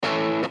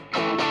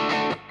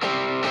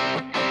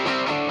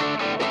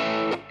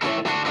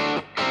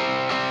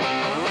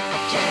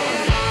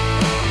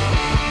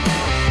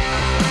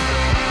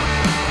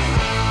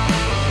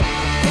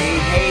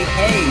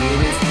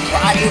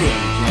Friday,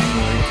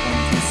 January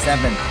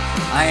 27th.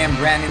 I am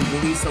Brandon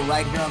Galiso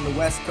right here on the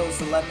West Coast,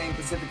 11 a.m.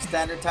 Pacific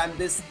Standard Time.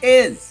 This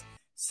is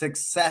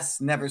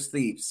Success Never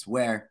Sleeps,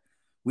 where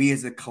we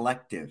as a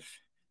collective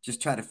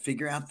just try to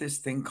figure out this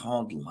thing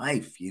called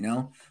life.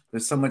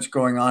 There's so much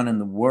going on in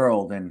the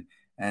world, and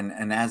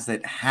as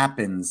it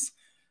happens,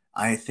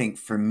 I think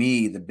for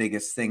me, the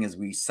biggest thing is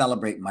we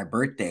celebrate my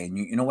birthday. And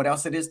you know what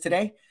else it is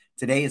today?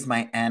 Today is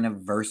my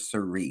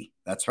anniversary.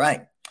 That's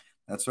right.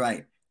 That's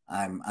right.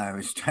 I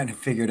was trying to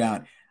figure it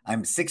out.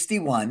 I'm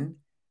 61.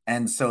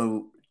 And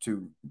so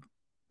to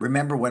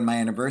remember when my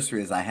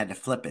anniversary is, I had to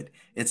flip it.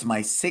 It's my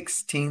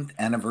 16th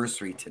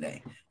anniversary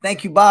today.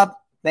 Thank you, Bob.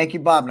 Thank you,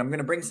 Bob. And I'm going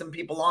to bring some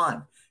people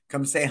on.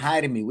 Come say hi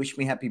to me. Wish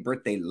me happy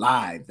birthday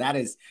live. That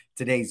is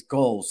today's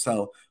goal.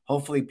 So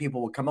hopefully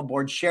people will come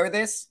aboard, share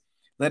this.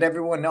 Let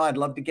everyone know. I'd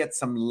love to get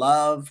some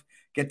love,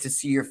 get to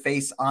see your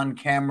face on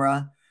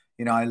camera.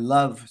 I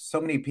love so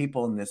many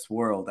people in this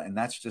world, and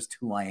that's just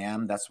who I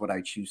am. That's what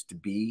I choose to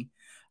be.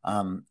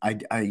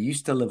 I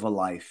used to live a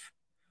life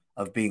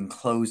of being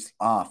closed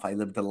off. I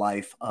lived a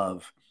life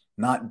of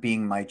not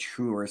being my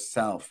truer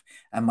self.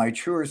 And my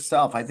truer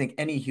self, I think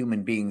any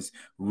human being's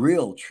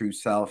real true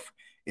self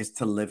is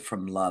to live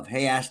from love.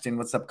 Hey, Ashton,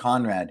 what's up,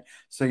 Conrad?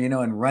 So,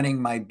 in running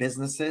my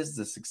businesses,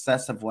 the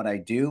success of what I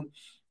do,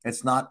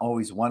 it's not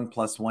always 1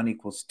 + 1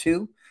 =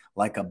 2,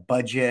 like a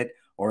budget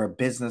or a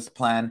business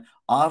plan.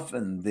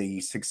 Often the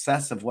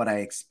success of what I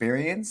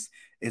experience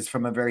is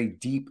from a very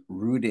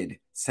deep-rooted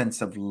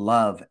sense of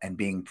love and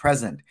being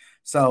present.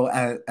 So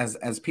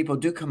as people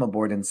do come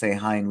aboard and say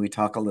hi and we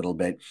talk a little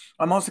bit,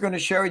 I'm also going to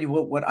share with you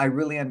what I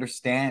really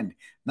understand,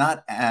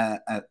 not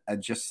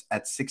just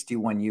at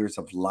 61 years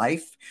of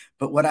life,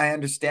 but what I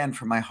understand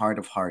from my heart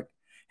of heart.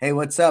 Hey,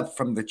 what's up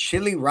from the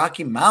chilly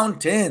Rocky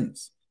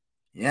Mountains?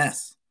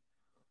 Yes.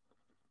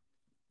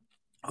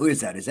 Who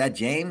is that? Is that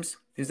James?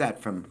 Who's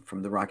that from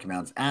the Rocky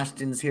Mountains?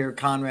 Ashton's here.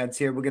 Conrad's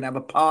here. We're going to have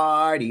a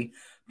party.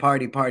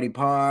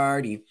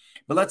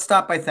 But let's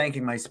stop by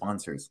thanking my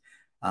sponsors.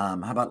 How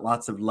about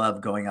lots of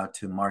love going out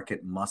to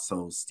Market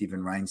Muscles,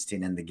 Stephen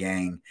Reinstein and the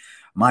gang.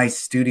 My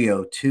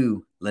Studio,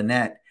 too,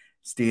 Lynette,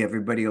 Steve,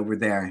 everybody over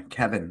there.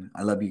 Kevin,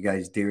 I love you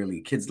guys dearly.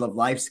 Kids Love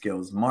Life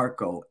Skills,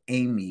 Marco,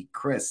 Amy,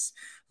 Chris,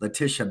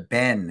 Letitia,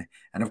 Ben,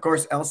 and of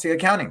course, Elsie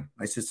Accounting,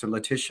 my sister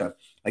Letitia.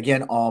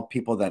 Again, all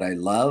people that I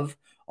love,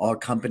 all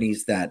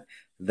companies that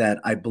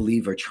I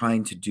believe are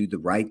trying to do the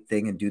right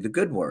thing and do the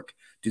good work.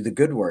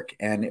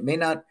 And it may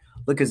not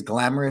look as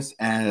glamorous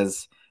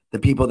as the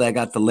people that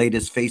got the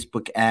latest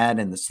Facebook ad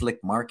and the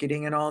slick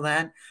marketing and all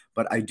that,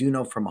 but I do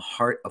know from a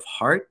heart of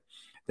heart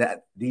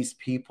that these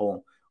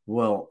people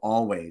will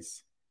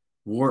always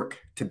work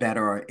to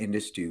better our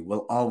industry,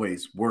 will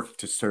always work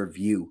to serve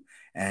you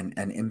and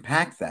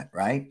impact that,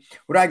 right?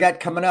 What do I got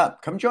coming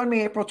up? Come join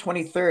me April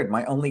 23rd,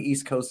 my only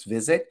East Coast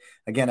visit.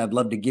 Again, I'd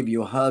love to give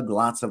you a hug,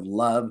 lots of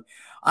love.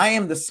 I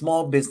am the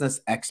small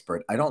business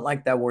expert. I don't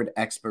like that word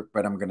expert,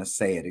 but I'm going to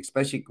say it,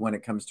 especially when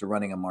it comes to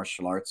running a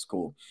martial arts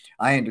school.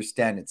 I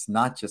understand it's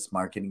not just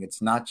marketing.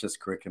 It's not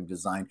just curriculum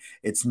design.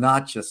 It's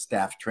not just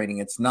staff training.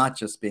 It's not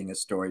just being a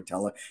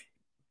storyteller.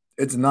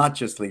 It's not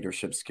just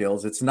leadership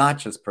skills. It's not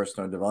just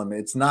personal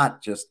development. It's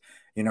not just,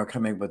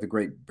 coming up with a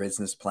great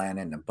business plan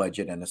and a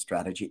budget and a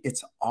strategy.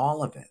 It's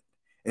all of it.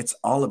 It's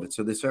all of it.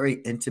 So this very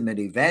intimate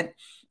event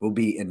will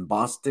be in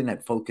Boston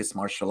at Focus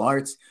Martial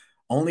Arts.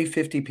 Only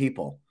 50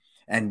 people.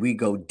 And we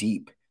go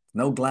deep.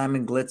 No glam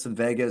and glitz in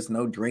Vegas,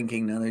 no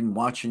drinking, nothing,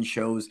 watching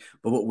shows.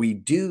 But what we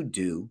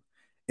do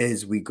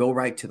is we go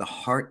right to the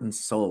heart and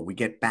soul. We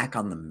get back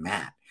on the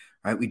mat.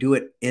 Right, we do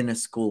it in a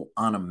school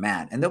on a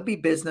mat, and there'll be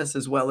business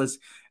as well as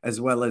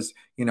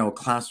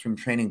classroom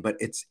training. But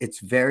it's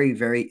very,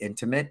 very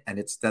intimate, and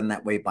it's done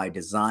that way by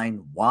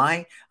design.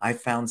 Why? I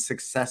found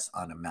success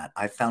on a mat.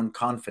 I found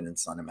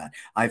confidence on a mat.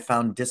 I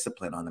found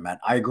discipline on the mat.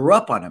 I grew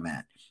up on a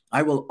mat.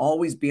 I will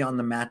always be on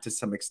the mat to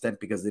some extent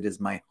because it is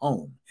my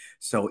home.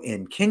 So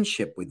in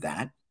kinship with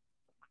that,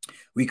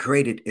 we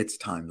created It's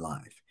Time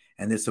Live.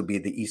 And this will be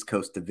the East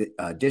Coast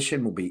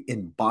edition. We'll be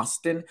in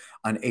Boston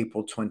on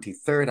April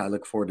 23rd. I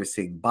look forward to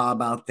seeing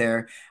Bob out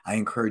there. I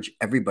encourage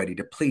everybody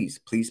to please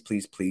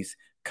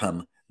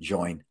come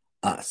join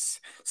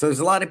us. So there's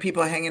a lot of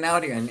people hanging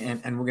out here,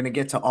 and we're going to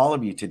get to all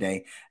of you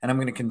today. And I'm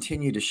going to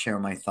continue to share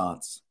my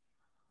thoughts.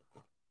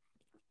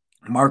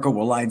 Marco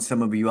will line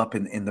some of you up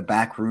in the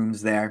back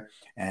rooms there,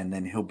 and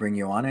then he'll bring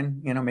you on.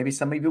 And, maybe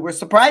some of you will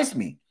surprise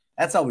me.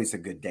 That's always a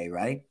good day,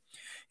 right?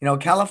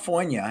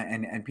 California,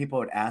 and people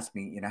would ask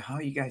me, how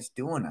are you guys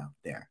doing out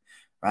there,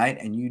 right?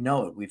 And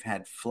we've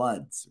had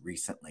floods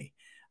recently.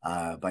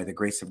 By the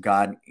grace of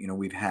God,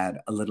 we've had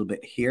a little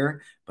bit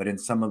here, but in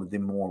some of the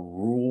more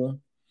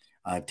rural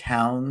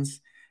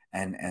towns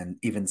and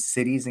even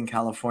cities in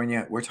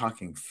California, we're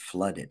talking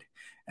flooded.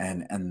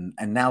 And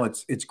now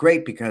it's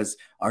great because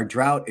our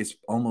drought is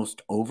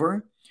almost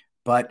over.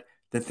 But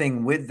the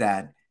thing with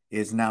that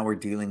is now we're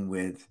dealing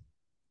with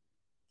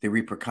the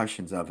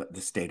repercussions of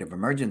the state of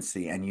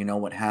emergency. And you know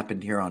what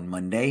happened here on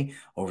Monday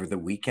over the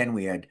weekend?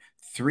 We had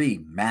three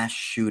mass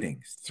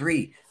shootings,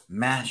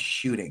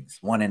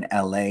 one in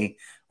LA,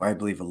 where I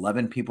believe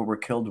 11 people were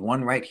killed,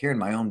 one right here in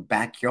my own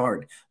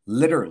backyard,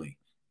 literally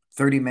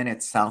 30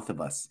 minutes south of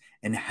us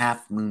in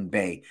Half Moon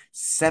Bay.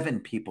 7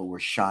 people were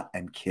shot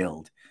and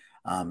killed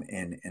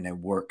in a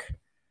work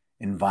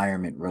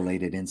environment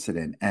related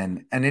incident.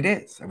 And it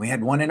is. And we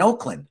had one in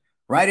Oakland,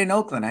 right in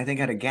Oakland, I think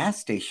at a gas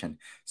station.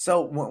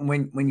 So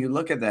when you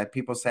look at that,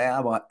 people say,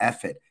 oh, well,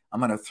 F it. I'm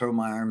going to throw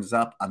my arms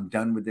up. I'm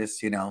done with this.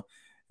 The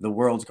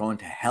world's going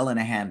to hell in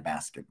a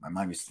handbasket. My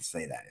mom used to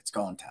say that. It's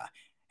going to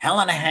hell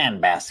in a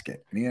handbasket.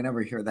 And you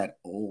never hear that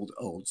old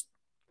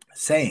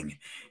saying.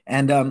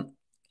 And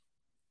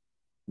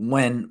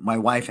when my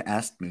wife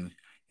asked me,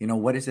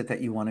 what is it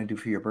that you want to do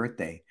for your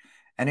birthday?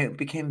 And it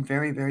became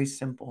very, very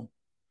simple.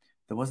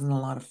 There wasn't a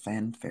lot of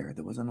fanfare.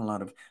 There wasn't a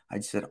lot of, I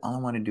just said, all I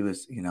want to do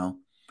is,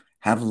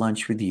 have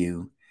lunch with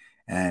you.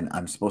 And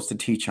I'm supposed to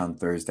teach on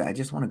Thursday. I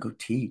just want to go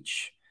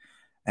teach.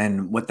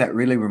 And what that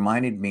really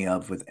reminded me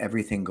of with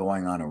everything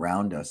going on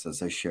around us,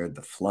 as I shared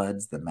the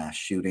floods, the mass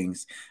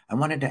shootings, I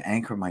wanted to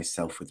anchor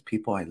myself with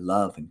people I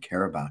love and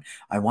care about.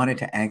 I wanted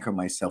to anchor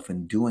myself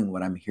in doing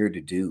what I'm here to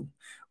do,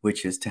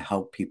 which is to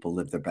help people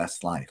live their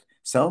best life.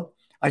 So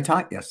I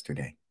taught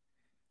yesterday,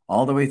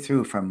 all the way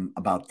through from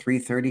about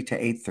 3:30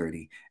 to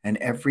 8:30. And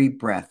every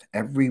breath,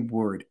 every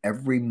word,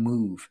 every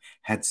move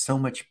had so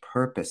much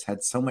purpose,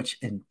 had so much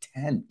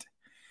intent.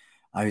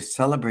 I was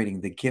celebrating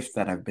the gift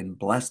that I've been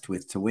blessed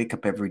with to wake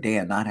up every day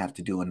and not have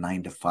to do a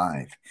 9 to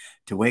 5,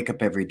 to wake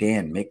up every day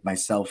and make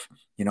myself,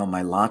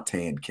 my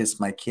latte and kiss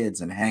my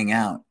kids and hang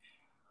out,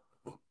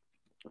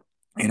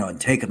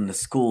 and take them to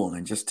school.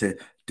 And just to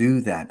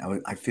do that,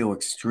 I feel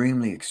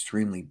extremely,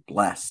 extremely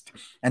blessed.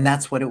 And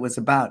that's what it was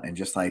about. And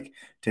just like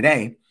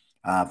today,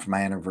 for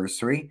my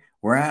anniversary,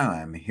 where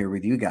I'm here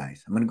with you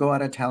guys. I'm going to go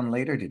out of town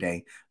later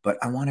today, but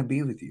I want to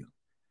be with you.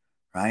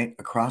 Right?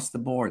 Across the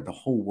board, the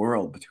whole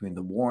world, between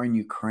the war in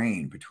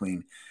Ukraine,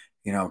 between,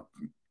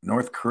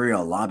 North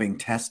Korea lobbing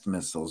test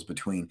missiles,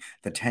 between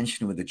the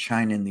tension with the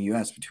China and the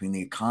US, between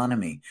the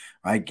economy,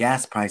 right?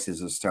 Gas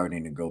prices are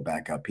starting to go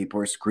back up. People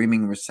are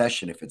screaming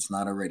recession if it's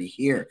not already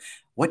here.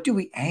 What do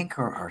we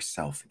anchor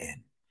ourselves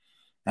in?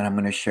 And I'm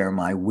going to share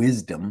my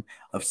wisdom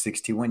of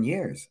 61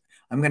 years.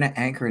 I'm going to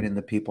anchor it in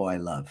the people I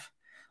love.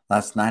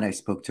 Last night, I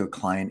spoke to a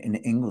client in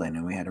England,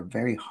 and we had a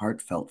very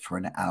heartfelt for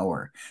an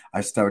hour.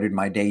 I started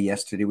my day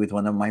yesterday with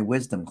one of my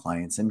wisdom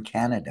clients in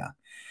Canada,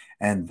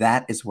 and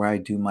that is where I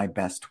do my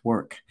best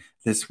work.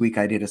 This week,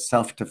 I did a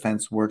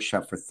self-defense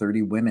workshop for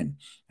 30 women,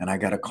 and I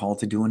got a call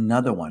to do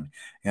another one.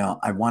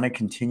 I want to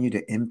continue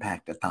to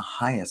impact at the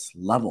highest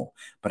level,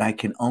 but I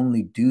can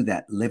only do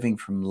that living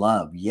from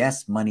love.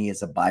 Yes, money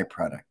is a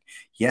byproduct.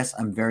 Yes,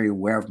 I'm very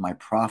aware of my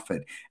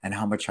profit and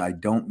how much I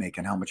don't make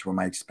and how much were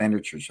my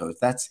expenditures. So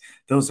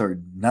those are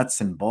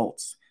nuts and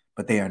bolts,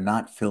 but they are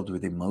not filled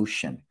with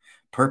emotion.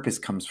 Purpose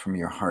comes from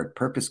your heart.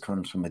 Purpose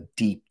comes from a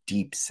deep,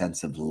 deep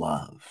sense of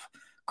love.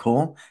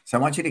 Cool. So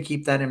I want you to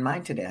keep that in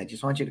mind today. I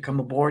just want you to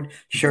come aboard,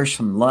 share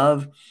some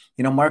love.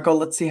 Marco,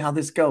 let's see how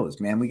this goes,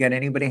 man. We got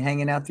anybody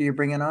hanging out that you're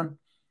bringing on?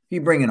 Who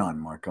you bringing on,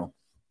 Marco?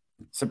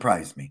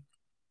 Surprise me.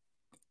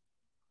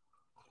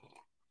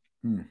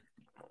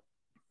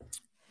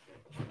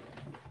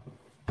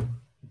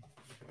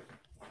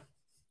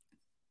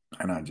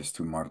 I know I just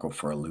threw Marco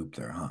for a loop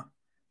there, huh?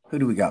 Who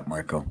do we got,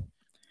 Marco?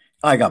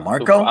 Oh, I got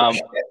Marco.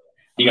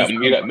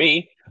 You got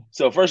me.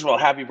 So first of all,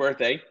 happy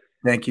birthday.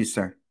 Thank you,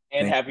 sir.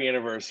 And happy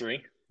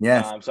anniversary.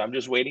 Yes. So I'm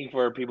just waiting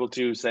for people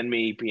to send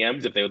me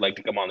PMs if they would like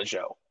to come on the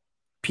show.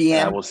 PM.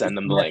 And I will send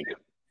them the link.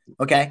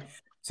 Okay.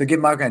 So give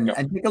Marco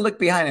and take a look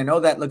behind. I know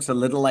that looks a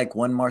little like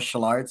One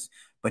Martial Arts,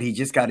 but he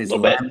just got his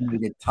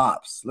laminated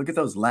tops. Look at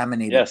those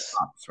laminated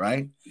tops,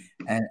 right?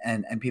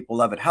 And people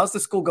love it. How's the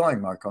school going,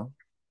 Marco?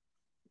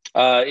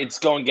 It's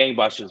going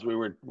gangbusters.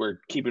 We're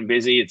keeping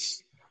busy.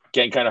 It's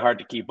getting kind of hard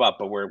to keep up,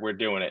 but we're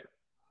doing it.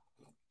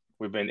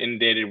 We've been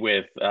inundated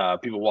with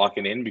people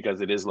walking in because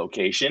it is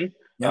location.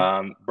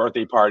 Yep.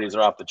 Birthday parties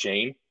are off the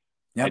chain.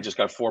 Yep. I just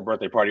got 4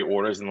 birthday party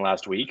orders in the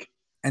last week.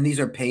 And these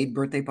are paid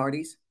birthday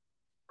parties?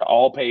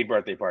 All paid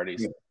birthday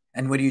parties. Yep.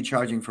 And what are you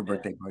charging for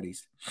birthday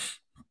parties?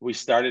 We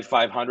start at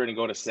 $500 and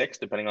go to $600,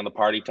 depending on the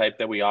party type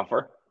that we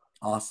offer.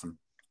 Awesome.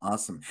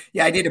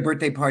 Yeah, I did a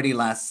birthday party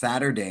last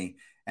Saturday,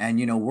 and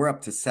we're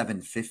up to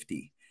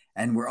 $750.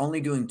 And we're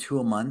only doing 2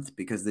 a month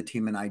because the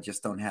team and I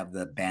just don't have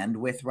the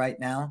bandwidth right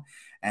now.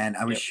 And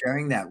I was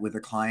sharing that with a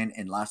client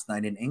last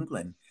night in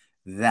England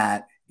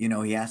that,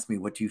 he asked me,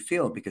 what do you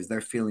feel? Because they're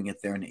feeling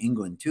it there in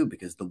England too,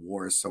 because the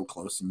war is so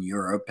close in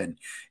Europe and,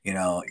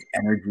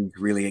 energy is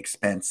really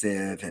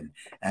expensive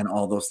and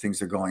all those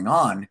things are going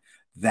on,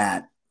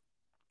 that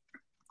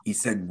he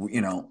said,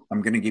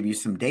 I'm going to give you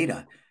some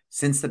data.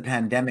 Since the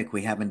pandemic,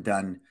 we haven't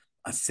done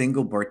a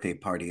single birthday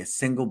party, a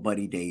single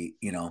buddy day,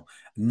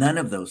 none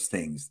of those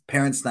things.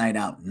 Parents' night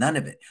out, none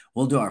of it.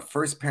 We'll do our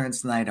first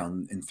parents' night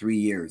in 3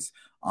 years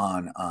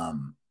on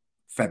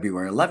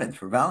February 11th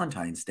for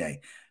Valentine's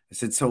Day. I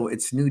said, so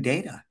it's new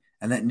data.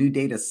 And that new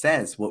data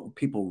says what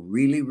people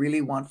really, really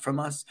want from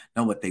us.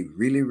 No, what they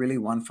really, really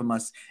want from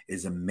us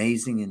is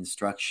amazing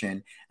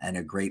instruction and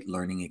a great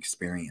learning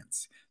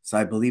experience. So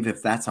I believe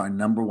if that's our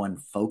number one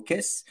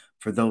focus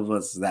for those of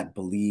us that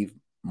believe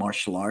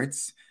martial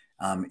arts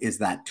is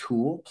that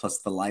tool plus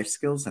the life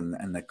skills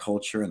and the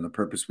culture and the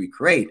purpose we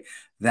create,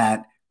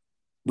 that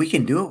we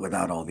can do it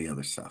without all the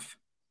other stuff.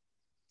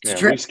 It's a Yeah,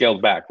 trip. we've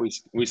scaled back.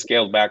 We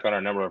scaled back on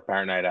our number of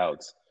parent night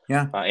outs.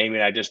 Yeah. Amy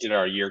and I just did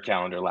our year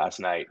calendar last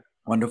night.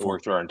 We Wonderful.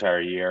 worked through our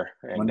entire year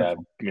and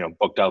Wonderful.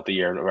 booked out the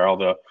year where all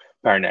the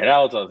parent night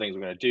outs, all the things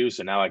we're going to do.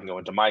 So now I can go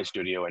into my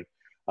studio and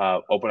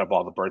open up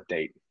all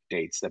the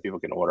dates that people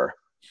can order.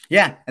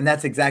 Yeah, and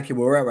that's exactly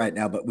where we're at right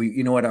now. But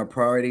you know what our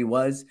priority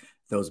was?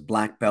 Those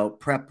black belt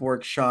prep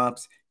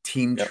workshops,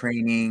 team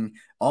training,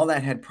 all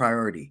that had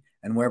priority.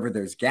 And wherever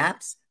there's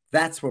gaps,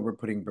 that's where we're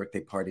putting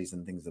birthday parties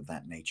and things of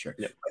that nature.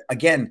 Yep.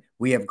 Again,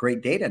 we have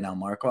great data now,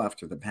 Marco,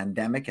 after the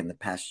pandemic and the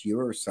past year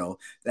or so,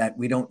 that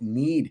we don't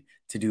need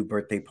to do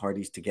birthday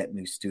parties to get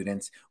new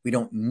students. We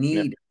don't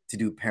need to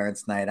do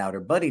parents' night out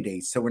or buddy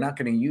days. So we're not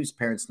going to use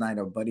parents' night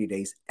or buddy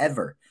days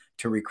ever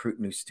to recruit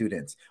new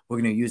students.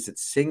 We're going to use it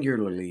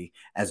singularly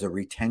as a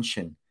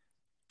retention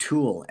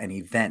tool and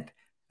event,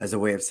 as a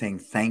way of saying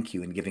thank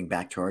you and giving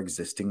back to our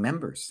existing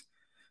members,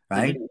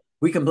 right? Mm-hmm.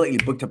 We completely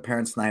booked a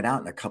parents' night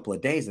out in a couple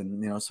of days,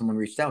 and someone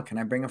reached out, can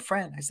I bring a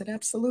friend? I said,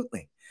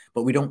 absolutely.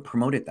 But we don't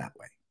promote it that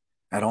way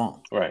at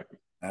all. Right.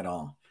 At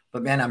all.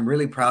 But man, I'm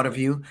really proud of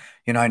you.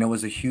 I know it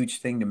was a huge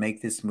thing to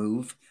make this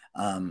move.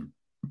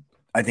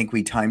 I think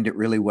we timed it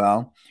really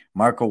well.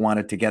 Marco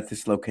wanted to get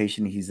this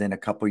location he's in a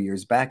couple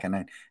years back,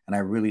 and I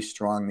really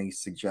strongly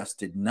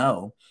suggested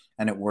no,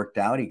 and it worked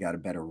out. He got a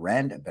better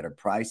rent, a better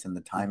price, and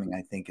the timing,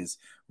 I think, is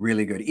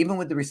really good. Even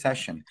with the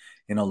recession,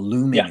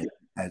 looming,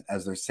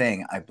 as they're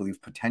saying, I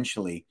believe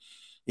potentially,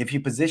 if you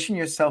position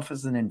yourself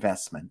as an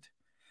investment,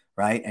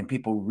 right, and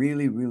people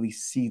really, really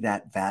see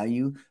that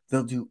value,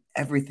 they'll do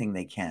everything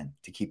they can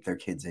to keep their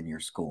kids in your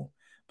school.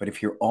 But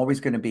if you're always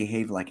going to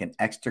behave like an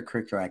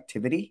extracurricular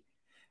activity,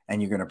 and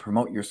you're going to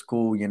promote your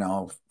school,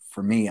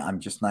 for me, I'm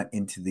just not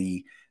into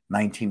the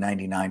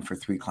 $19.99 for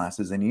 3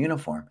 classes in a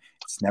uniform.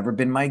 It's never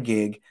been my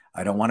gig.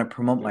 I don't want to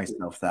promote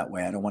myself that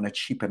way. I don't want to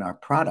cheapen our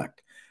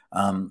product.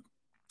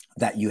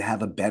 That you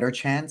have a better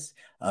chance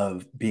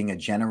of being a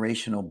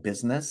generational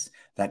business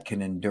that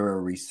can endure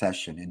a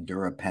recession,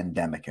 endure a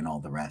pandemic, and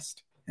all the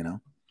rest,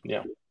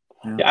 Yeah,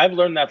 I've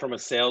learned that from a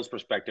sales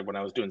perspective when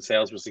I was doing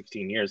sales for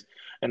 16 years.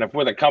 And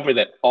with a company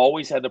that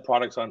always had the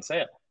products on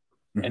sale.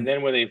 Mm-hmm. And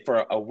then when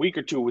for a week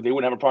or two, they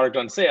wouldn't have a product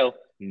on sale,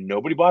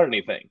 nobody bought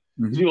anything.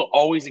 Mm-hmm. People are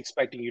always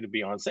expecting you to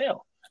be on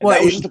sale. And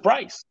that was just the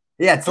price.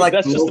 Yeah, it's like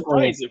that's just the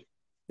price.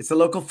 It's a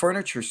local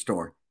furniture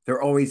store. They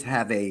always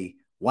have a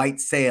white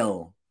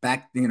sale,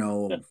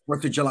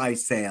 4th of July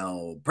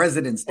sale,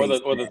 President's Day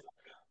or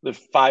the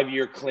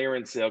 5-year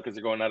clearance sale because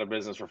they're going out of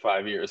business for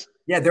 5 years.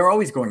 Yeah, they're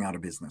always going out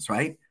of business,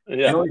 right? Yeah.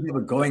 They always have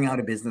a going out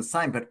of business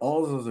sign, but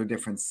all of those are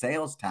different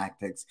sales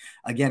tactics.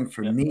 Again,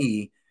 for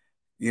me,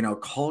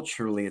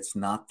 culturally, it's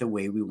not the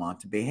way we want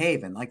to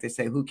behave. And like they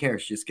say, who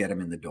cares? Just get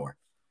them in the door.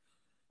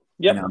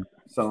 Yeah.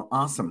 So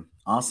awesome.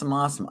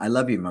 I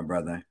love you, my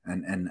brother.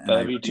 And I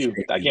love you too.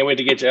 I can't wait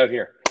to get you out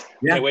here.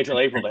 Yeah. Can't wait till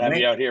April to have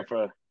you out here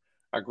for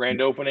our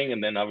grand opening.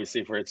 And then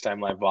obviously for It's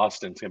Time Live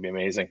Boston. It's going to be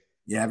amazing.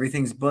 Yeah.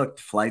 Everything's booked.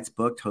 Flights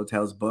booked.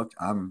 Hotels booked.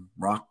 I'm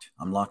rocked.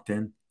 I'm locked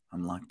in.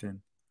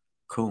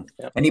 Cool.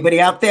 Yep. Anybody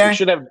out there?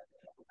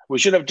 We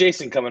should have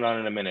Jason coming on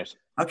in a minute.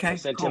 Okay. I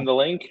sent him the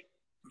link.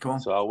 Cool.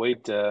 So I'll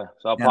wait. So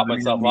I'll pop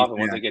myself off, and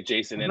once I get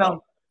Jason in,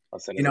 I'll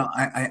send it.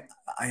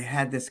 I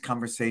had this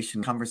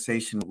conversation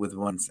with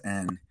once,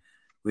 and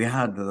we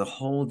had the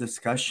whole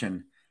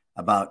discussion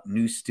about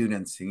new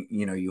students.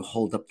 You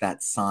hold up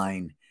that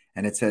sign,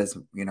 and it says,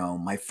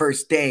 my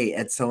first day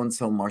at so and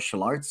so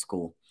martial arts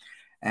school,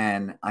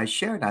 and I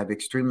shared I have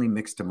extremely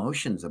mixed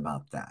emotions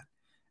about that.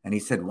 And he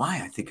said,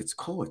 why? I think it's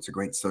cool. It's a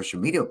great social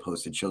media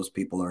post. It shows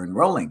people are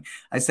enrolling.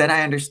 I said,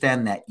 I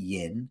understand that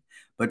yin.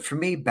 But for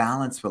me,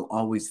 balance will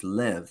always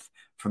live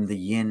from the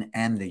yin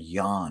and the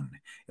yang.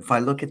 If I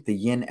look at the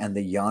yin and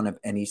the yang of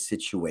any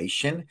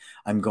situation,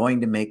 I'm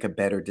going to make a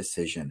better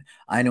decision.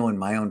 I know in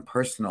my own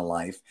personal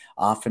life,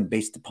 often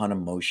based upon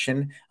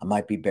emotion, I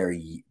might be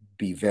very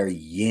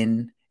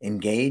yin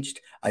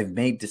engaged. I've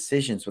made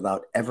decisions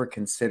without ever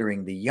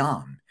considering the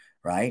yang,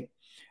 right?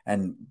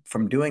 And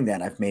from doing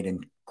that, I've made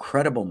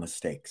incredible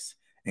mistakes.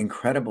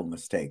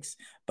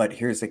 But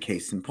here's a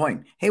case in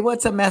point. Hey,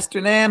 what's up,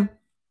 Master Nam?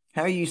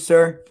 How are you,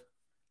 sir?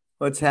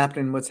 What's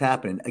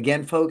happening?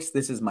 Again, folks,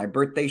 this is my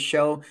birthday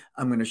show.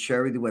 I'm going to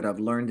share with you what I've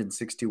learned in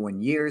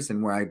 61 years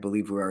and where I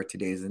believe we are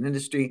today as an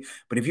industry.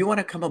 But if you want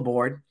to come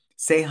aboard,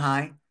 say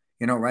hi,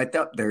 right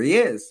up there he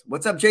is.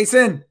 What's up,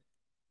 Jason?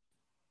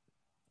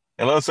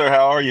 Hello, sir.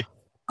 How are you?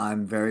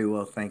 I'm very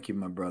well. Thank you,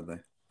 my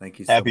brother. Thank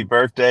you. Happy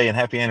birthday and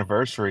happy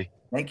anniversary.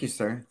 Thank you,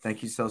 sir.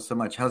 Thank you so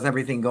much. How's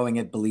everything going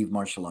at Believe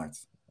Martial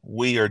Arts?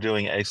 We are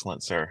doing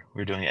excellent, sir.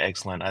 We're doing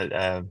excellent.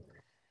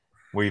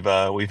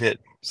 We've hit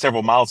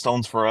several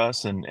milestones for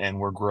us, and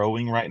we're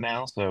growing right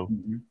now. So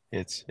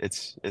it's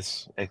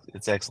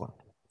excellent.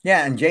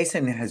 Yeah, and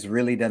Jason has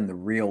really done the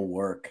real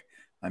work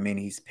I mean,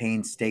 he's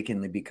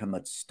painstakingly become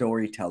a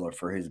storyteller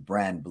for his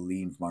brand,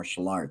 Believe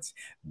Martial Arts,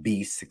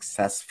 be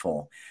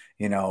successful.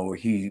 You know,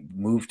 he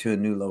moved to a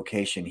new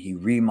location. He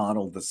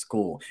remodeled the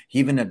school. He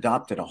even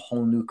adopted a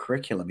whole new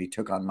curriculum. He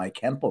took on my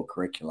Kempo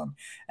curriculum.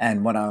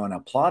 And what I want to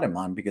applaud him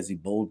on, because he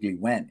boldly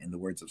went, in the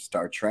words of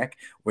Star Trek,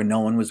 where no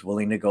one was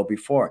willing to go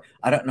before.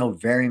 I don't know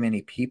very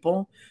many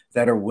people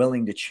that are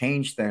willing to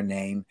change their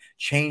name,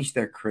 change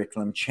their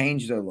curriculum,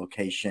 change their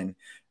location,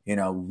 you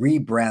know,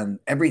 rebrand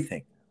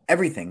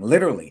everything.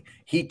 Literally,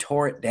 he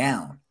tore it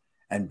down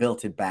and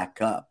built it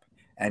back up.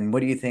 And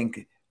what do you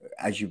think?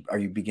 Are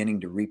you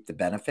beginning to reap the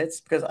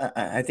benefits? Because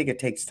I think it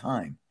takes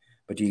time,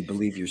 but do you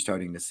believe you're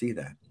starting to see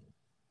that?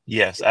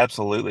 Yes,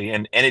 absolutely.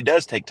 And it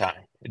does take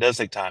time. It does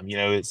take time. You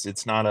know,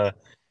 it's not a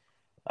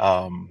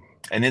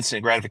an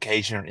instant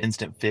gratification or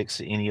instant fix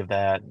to any of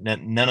that.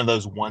 None of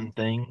those one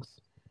things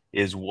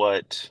is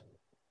what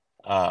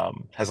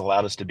has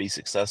allowed us to be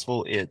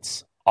successful.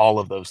 It's all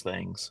of those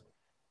things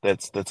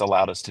that's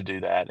allowed us to do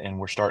that, and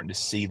we're starting to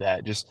see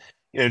that. Just,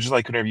 you know, just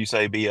like whenever you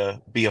say be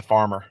a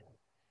farmer,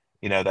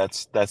 you know,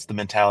 that's the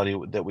mentality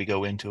that we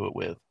go into it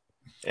with,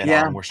 and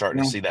Yeah, we're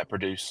starting to see that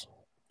produce.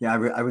 yeah.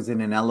 I was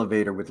in an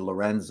elevator with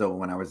Lorenzo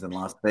when I was in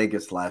Las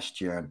Vegas last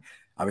year, and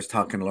I was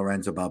talking to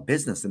Lorenzo about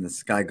business, and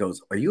this guy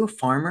goes, "Are you a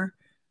farmer?"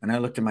 And I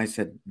looked at him. I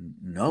said,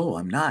 "No,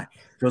 I'm not."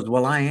 He goes,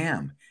 "Well, I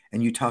am."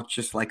 And you talk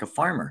just like a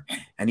farmer.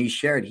 And he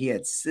shared he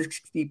had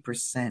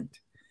 60%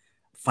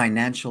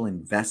 financial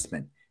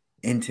investment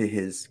into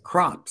his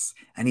crops,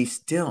 and he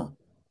still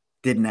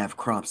didn't have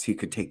crops he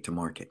could take to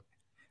market.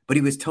 But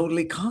he was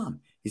totally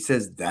calm. He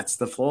says, that's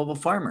the flow of a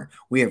farmer.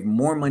 We have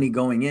more money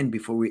going in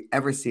before we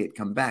ever see it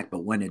come back.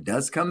 But when it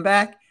does come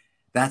back,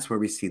 that's where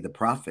we see the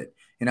profit.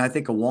 You know, I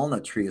think a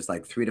walnut tree is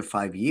like 3 to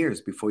 5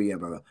 years before you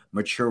have a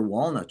mature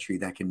walnut tree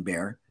that can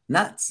bear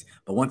nuts.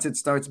 But once it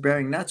starts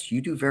bearing nuts,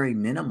 you do very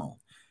minimal,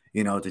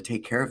 you know, to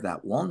take care of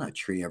that walnut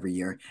tree every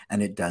year.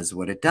 And it does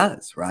what it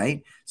does,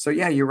 right? So,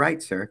 yeah, you're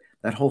right, sir.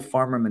 That whole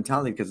farmer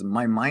mentality, because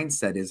my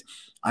mindset is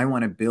I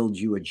want to build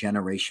you a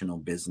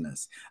generational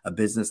business, a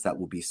business that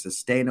will be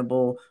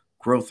sustainable,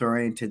 growth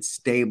oriented,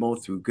 stable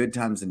through good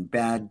times and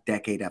bad,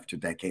 decade after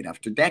decade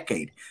after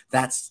decade.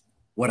 That's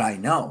what I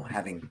know,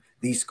 having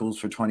these schools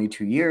for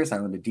 22 years. I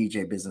owned a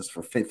DJ business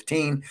for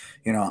 15.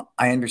 You know,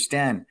 I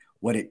understand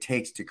what it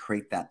takes to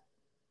create that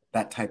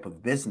type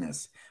of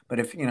business. But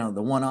if, you know,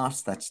 the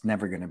one-offs, that's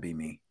never going to be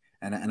me.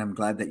 And I'm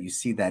glad that you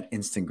see that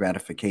instant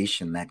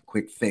gratification, that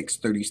quick fix,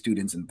 30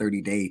 students in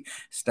 30-day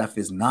stuff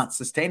is not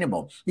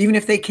sustainable. Even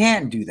if they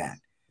can do that,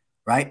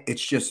 right?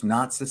 It's just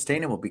not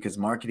sustainable because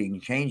marketing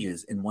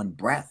changes in one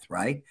breath,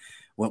 right?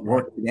 What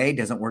worked today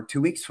doesn't work 2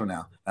 weeks from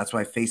now. That's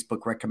why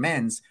Facebook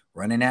recommends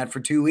run an ad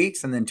for 2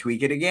 weeks and then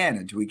tweak it again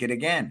and tweak it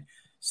again.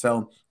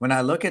 So when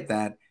I look at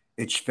that,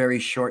 it's very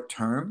short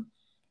term.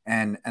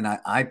 And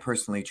I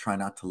personally try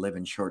not to live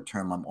in short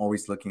term. I'm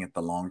always looking at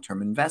the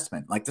long-term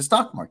investment, like the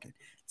stock market.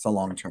 It's a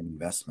long-term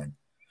investment.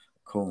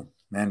 Cool,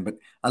 man. But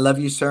I love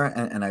you, sir,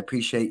 and I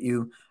appreciate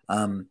you.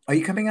 Are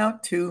you coming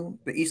out to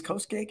the East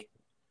Coast gig?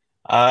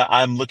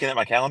 I'm looking at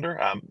my calendar.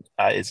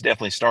 It's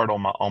definitely started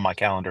on my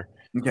calendar.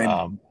 Okay.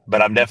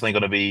 But I'm definitely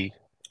going to be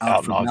out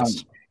in For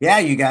August. Yeah,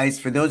 you guys,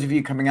 for those of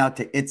you coming out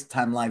to It's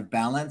Time Live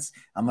Balance,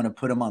 I'm going to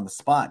put him on the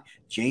spot.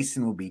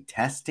 Jason will be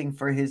testing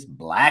for his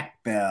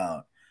black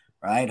belt,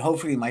 right?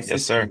 Hopefully my Yes,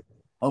 sister, sir.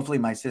 hopefully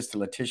my sister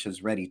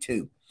Letitia's ready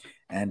too.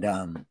 And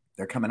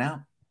they're coming out.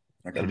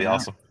 They're That'll coming be out.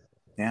 awesome.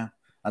 Yeah.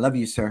 I love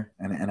you, sir.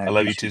 And I I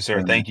love you appreciate too, sir.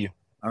 doing Thank that. you.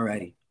 All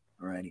righty.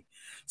 All righty.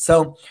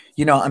 So,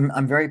 you know,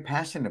 I'm very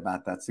passionate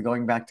about that. So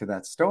going back to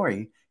that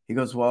story, he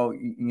goes, well,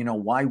 you know,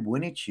 why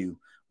wouldn't you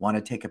want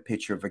to take a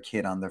picture of a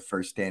kid on their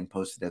first day and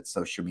post it at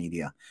social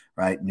media,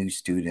 right? New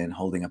student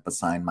holding up a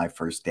sign, my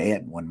first day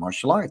at One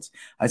Martial Arts.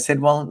 I said,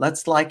 well,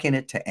 let's liken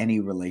it to any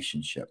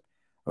relationship.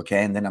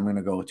 Okay. And then I'm going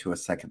to go to a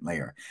second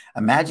layer.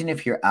 Imagine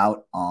if you're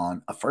out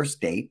on a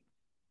first date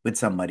with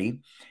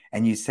somebody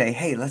and you say,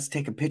 hey, let's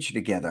take a picture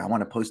together. I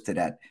want to post it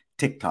at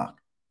TikTok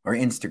or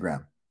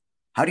Instagram.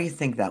 How do you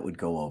think that would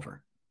go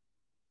over?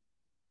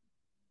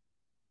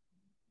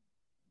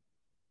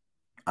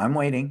 I'm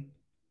waiting.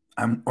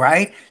 I'm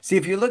right. See,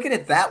 if you look at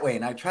it that way,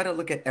 and I try to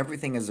look at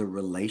everything as a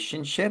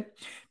relationship,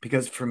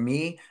 because for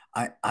me,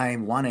 I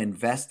want to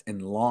invest in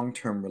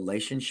long-term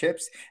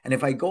relationships. And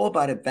if I go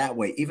about it that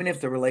way, even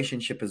if the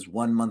relationship is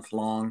 1 month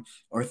long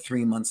or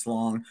 3 months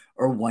long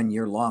or 1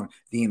 year long,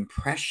 the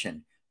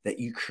impression that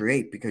you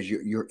create because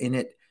you're in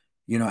it,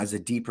 you know, as a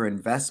deeper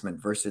investment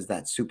versus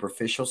that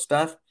superficial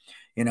stuff,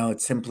 you know,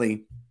 it's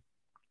simply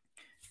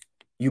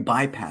you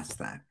bypass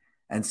that.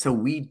 And so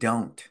we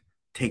don't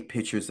take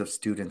pictures of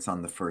students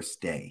on the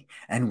first day,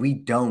 and we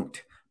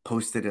don't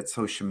post it at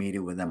social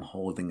media with them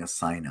holding a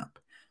sign up,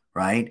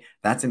 right?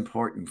 That's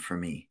important for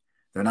me.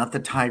 They're not the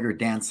tiger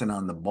dancing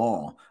on the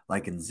ball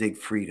like in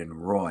Siegfried and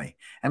Roy.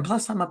 And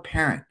plus, I'm a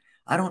parent.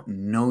 I don't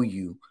know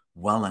you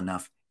well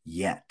enough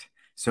yet.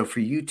 So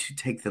for you to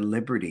take the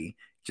liberty,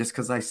 just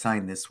because I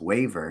signed this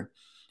waiver,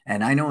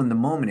 and I know in the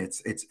moment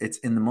it's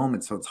in the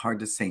moment, so it's hard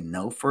to say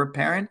no for a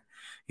parent.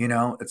 You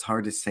know, it's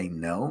hard to say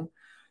no.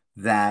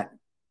 That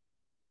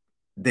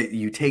that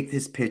you take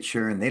this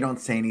picture and they don't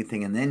say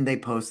anything and then they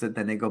post it,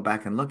 then they go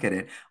back and look at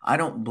it. I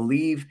don't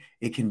believe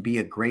it can be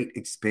a great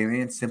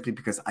experience simply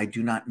because I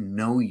do not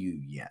know you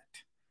yet.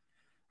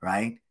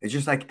 Right? It's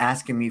just like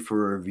asking me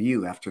for a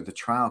review after the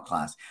trial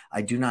class.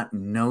 I do not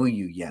know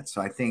you yet.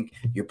 So I think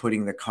you're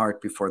putting the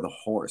cart before the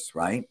horse,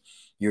 right?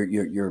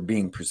 You're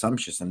being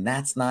presumptuous, and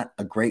that's not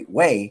a great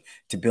way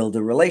to build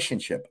a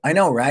relationship. I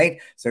know, right?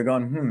 So they're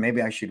going,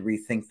 maybe I should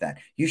rethink that.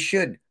 You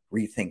should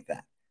rethink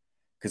that.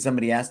 Because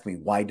somebody asked me,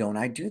 why don't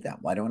I do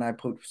that? Why don't I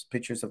post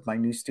pictures of my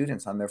new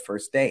students on their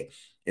first day?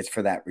 It's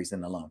for that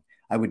reason alone.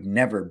 I would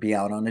never be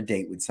out on a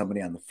date with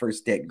somebody on the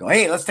first date and go,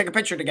 hey, let's take a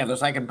picture together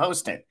so I can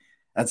post it.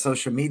 That's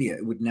social media.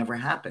 It would never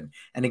happen.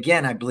 And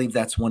again, I believe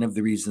that's one of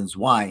the reasons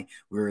why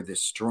we're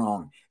this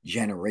strong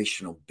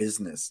generational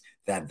business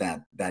that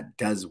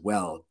does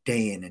well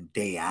day in and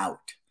day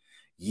out,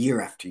 year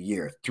after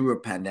year, through a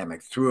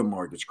pandemic, through a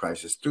mortgage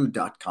crisis, through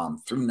 .com,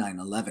 through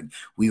 9/11.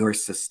 We are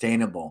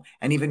sustainable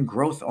and even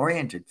growth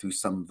oriented through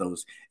some of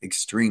those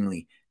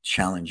extremely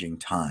challenging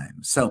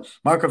times. So,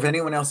 Marco, if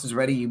anyone else is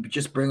ready, you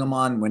just bring them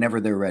on whenever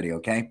they're ready.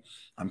 Okay,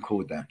 I'm cool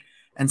with that.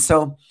 And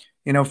so,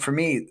 for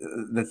me,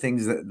 the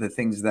things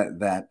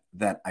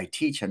that I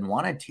teach and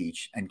want to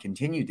teach and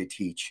continue to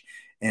teach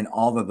in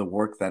all of the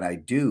work that I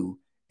do,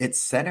 it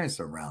centers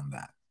around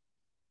that.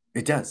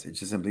 It does. It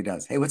just simply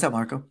does. Hey, what's up,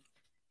 Marco?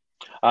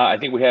 I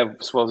think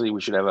supposedly we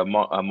should have a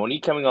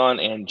Monique coming on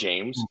and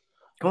James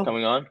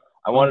coming on.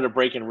 I wanted to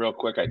break in real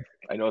quick.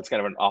 I know it's kind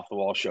of an off the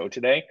wall show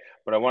today,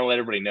 but I want to let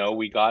everybody know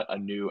we got a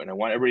new, and I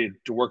want everybody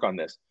to work on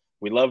this.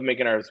 We love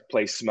making our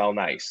place smell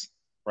nice,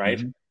 right?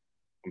 Mm-hmm.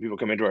 When people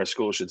come into our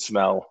school, it should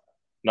smell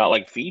not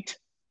like feet.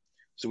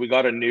 So we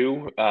got a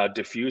new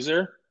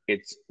diffuser.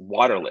 It's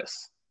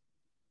waterless.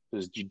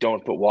 You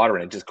don't put water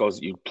in it. Just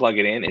goes, you plug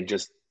it in and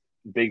there's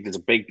a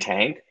big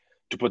tank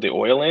to put the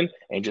oil in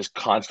and just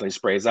constantly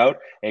sprays out.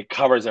 And it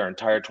covers our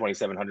entire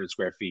 2,700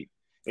 square feet.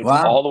 It's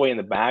all the way in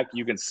the back.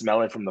 You can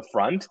smell it from the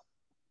front.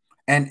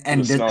 And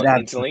does it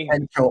have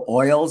essential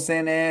oils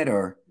in it,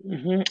 or?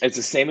 Mm-hmm. It's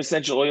the same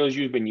essential oils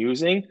you've been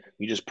using.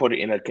 You just put it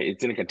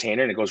it's in a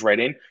container and it goes right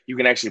in. You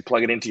can actually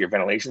plug it into your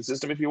ventilation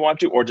system if you want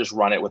to, or just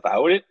run it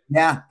without it.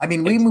 Yeah, I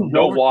mean, we moved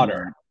no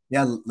water.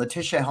 Yeah,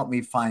 Letitia helped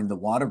me find the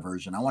water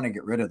version. I want to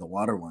get rid of the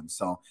water one,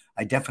 so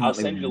I definitely. I'll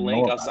send you the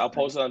link. I'll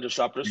post it on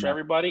Disruptors for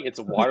everybody. It's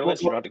a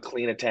waterless. You don't have to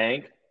clean a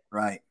tank.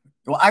 Right.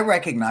 Well, I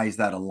recognized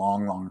that a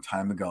long, long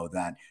time ago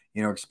that,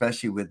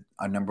 especially with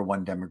our number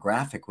one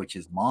demographic, which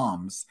is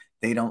moms,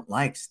 they don't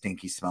like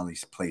stinky, smelly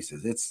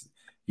places.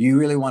 You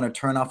really want to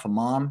turn off a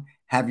mom,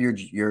 have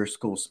your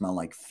school smell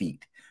like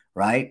feet,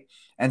 right?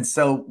 And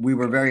so we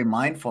were very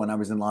mindful, and I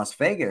was in Las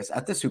Vegas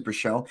at the Super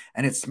Show,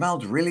 and it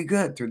smelled really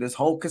good through this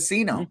whole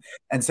casino. Mm-hmm.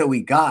 And so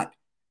we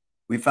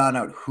found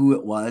out who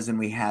it was, and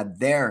we had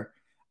their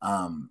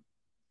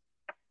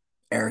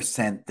air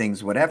scent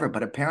things, whatever.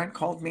 But a parent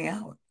called me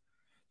out.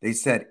 They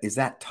said, is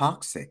that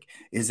toxic?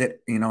 Is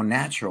it,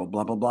 natural?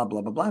 Blah, blah, blah, blah,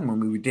 blah, blah. And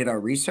when we did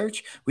our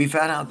research, we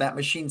found out that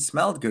machine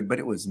smelled good, but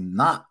it was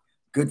not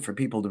good for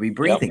people to be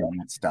breathing on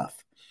that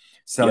stuff.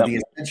 So the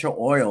essential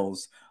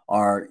oils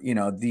are,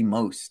 the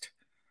most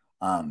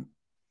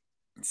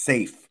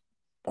safe,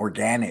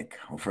 organic,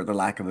 for the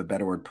lack of a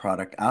better word,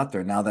 product out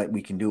there. Now that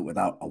we can do it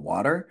without a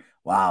water,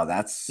 wow,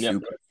 that's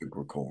super,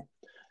 super cool.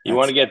 You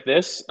want to get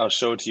this? I'll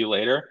show it to you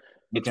later.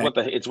 It's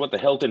what the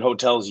Hilton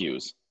hotels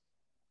use.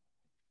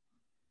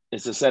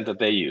 It's the scent that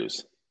they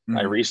use. Mm-hmm.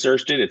 I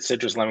researched it. It's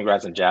citrus,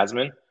 lemongrass, and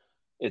jasmine.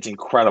 It's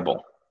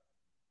incredible.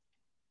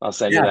 I'll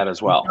send you that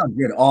as well.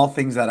 Good. All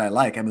things that I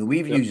like. I mean,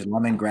 we've used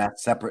lemongrass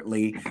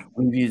separately.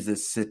 We've used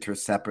this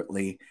citrus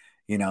separately,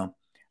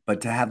 but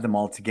to have them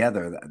all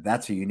together,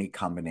 that's a unique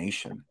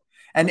combination.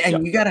 And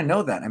you got to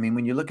know that. I mean,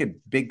 when you look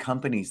at big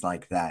companies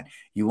like that,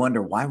 you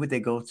wonder, why would they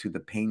go through the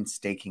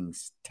painstaking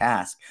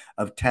task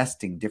of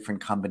testing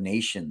different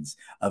combinations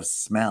of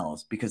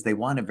smells? Because they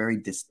want a very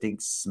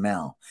distinct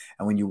smell.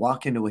 And when you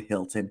walk into a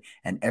Hilton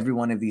and every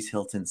one of these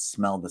Hiltons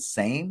smell the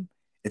same,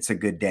 it's a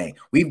good day.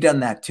 We've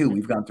done that too.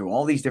 We've gone through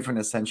all these different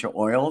essential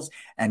oils,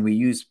 and we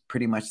use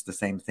pretty much the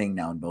same thing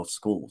now in both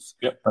schools.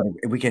 Yep. But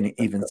if we can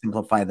even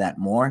simplify that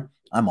more,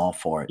 I'm all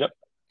for it. Yep.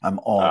 I'm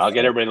all I'll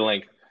get everybody the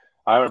link.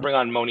 I want to bring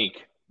on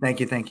Monique.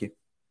 Thank you.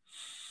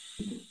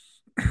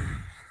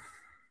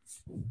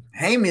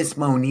 Hey, Miss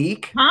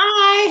Monique.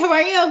 Hi, how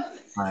are you?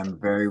 I'm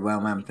very well,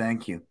 ma'am.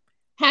 Thank you.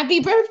 Happy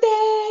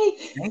birthday.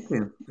 Thank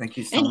you. Thank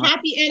you so much. And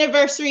happy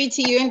anniversary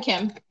to you and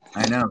Kim.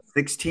 I know.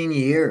 16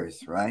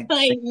 years, right?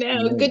 I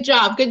know. Years. Good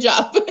job.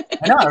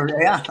 I know.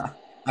 Yeah.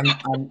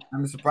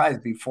 I'm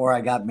surprised. Before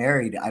I got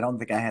married, I don't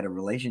think I had a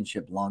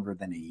relationship longer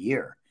than a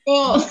year.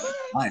 Oh.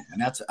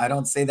 And I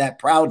don't say that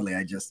proudly.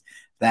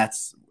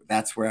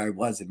 That's where I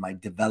was in my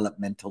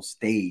developmental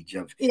stage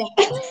of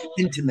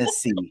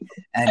intimacy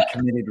and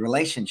committed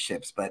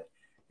relationships. But,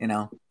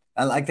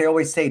 like they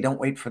always say, don't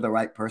wait for the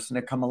right person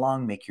to come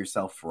along. Make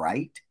yourself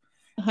right.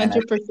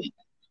 100%.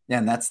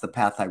 And that's the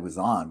path I was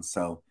on.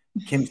 So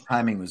Kim's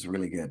timing was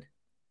really good.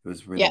 It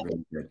was really,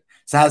 really good.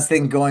 So how's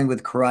things going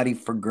with Karate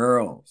for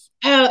Girls?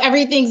 Oh,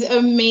 everything's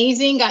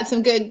amazing. Got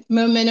some good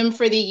momentum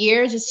for the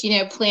year. Just,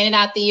 planning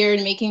out the year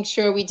and making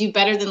sure we do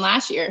better than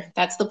last year.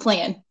 That's the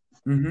plan.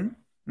 Mm-hmm.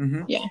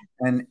 Mm-hmm. Yeah.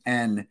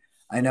 And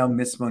I know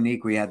Miss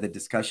Monique, we had the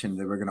discussion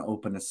that we're going to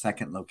open a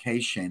second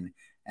location,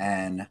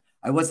 and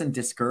I wasn't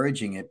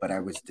discouraging it, but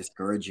I was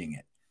discouraging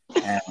it.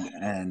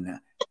 And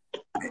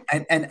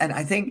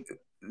I think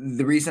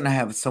the reason I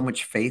have so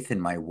much faith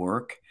in my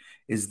work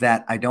is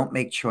that I don't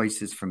make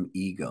choices from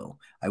ego.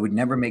 I would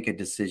never make a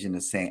decision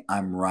to say,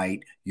 I'm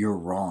right, you're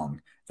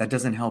wrong. That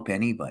doesn't help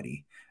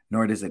anybody,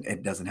 nor does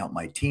it doesn't help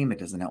my team. It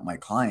doesn't help my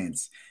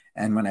clients.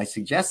 And when I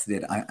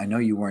suggested it, I know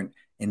you weren't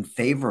in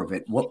favor of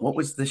it. What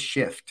was the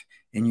shift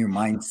in your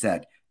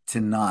mindset to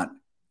not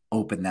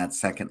open that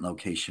second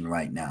location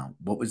right now?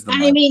 What was the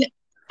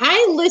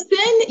I listen,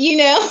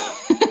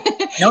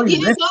 No,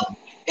 you listen.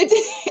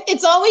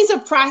 It's always a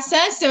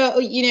process. So,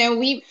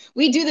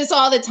 we do this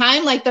all the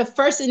time. Like the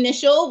first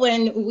initial,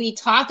 when we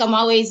talk, I'm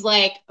always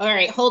like, all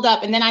right, hold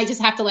up. And then I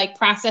just have to like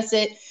process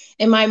it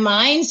in my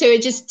mind. So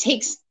it just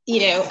takes,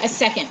 a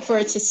second for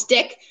it to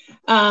stick.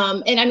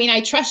 And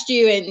I trust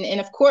you. And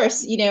of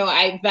course,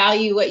 I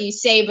value what you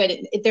say, but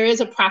there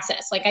is a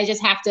process. Like I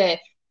just have to,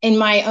 in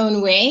my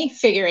own way,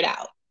 figure it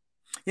out.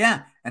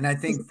 Yeah. And I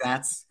think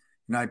that's,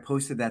 I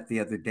posted that the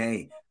other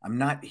day. I'm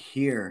not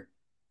here.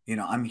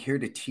 I'm here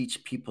to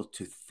teach people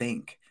to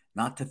think,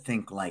 not to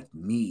think like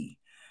me,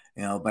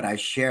 but I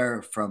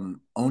share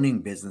from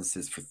owning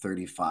businesses for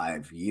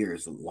 35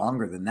 years,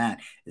 longer than that,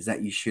 is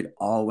that you should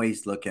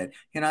always look at,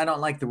 I don't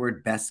like the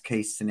word best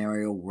case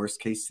scenario, worst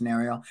case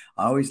scenario.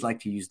 I always like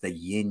to use the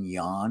yin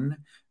yang,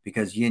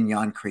 because yin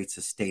yang creates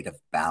a state of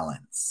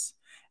balance.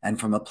 And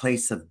from a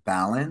place of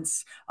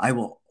balance, I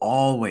will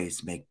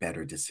always make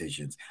better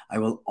decisions. I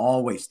will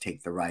always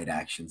take the right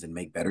actions and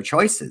make better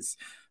choices.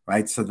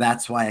 Right. So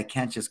that's why I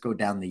can't just go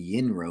down the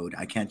yin road.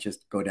 I can't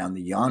just go down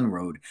the yang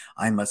road.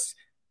 I must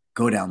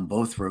go down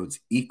both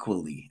roads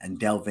equally and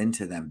delve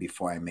into them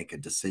before I make a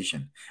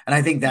decision. And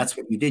I think that's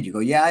what you did. You go,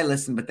 yeah, I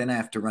listened, but then I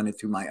have to run it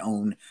through my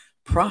own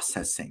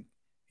processing.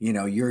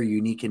 You're a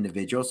unique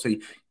individual. So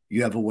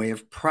you have a way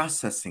of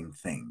processing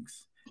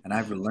things. And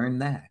I've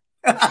learned that.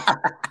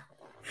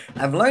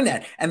 I've learned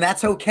that, and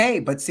that's okay.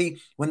 But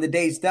see, when the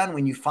day's done,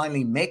 when you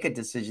finally make a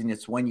decision,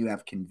 it's when you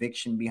have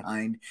conviction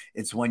behind,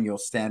 it's when you'll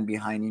stand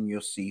behind and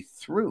you'll see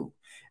through.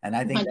 And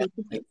I think that's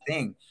the big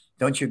thing.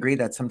 Don't you agree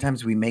that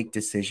sometimes we make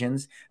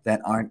decisions that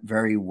aren't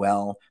very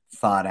well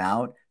thought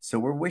out? So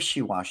we're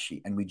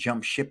wishy-washy and we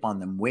jump ship on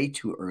them way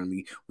too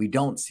early. We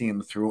don't see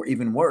them through, or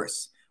even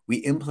worse, we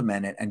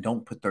implement it and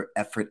don't put their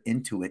effort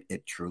into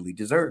it truly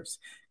deserves.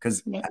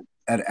 Because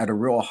at a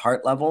real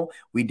heart level,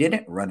 we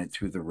didn't run it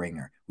through the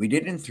ringer. We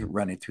didn't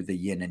run it through the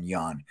yin and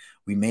yang.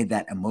 We made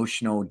that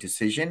emotional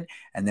decision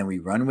and then we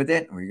run with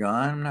it and we go,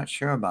 I'm not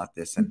sure about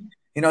this. And,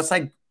 it's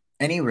like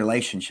any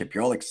relationship.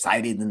 You're all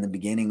excited in the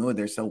beginning. Oh,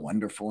 they're so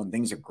wonderful and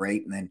things are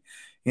great. And then,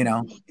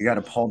 you got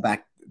to pull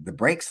back the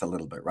brakes a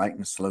little bit, right?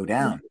 And slow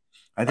down.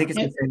 I think it's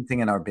the same thing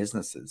in our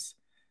businesses.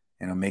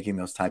 Making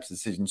those types of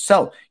decisions.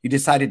 So you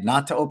decided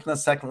not to open a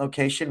second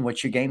location.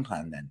 What's your game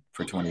plan then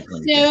for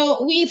 2020?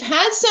 So we've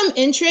had some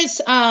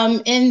interest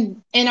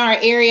in our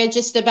area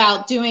just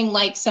about doing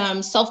like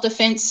some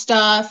self-defense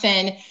stuff,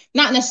 and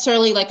not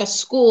necessarily like a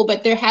school,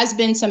 but there has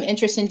been some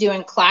interest in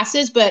doing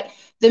classes. But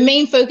the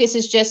main focus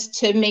is just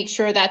to make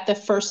sure that the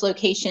first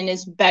location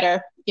is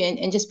better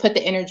and just put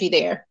the energy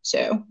there.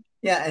 So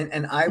yeah,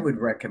 and I would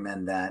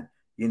recommend that.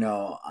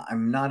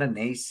 I'm not a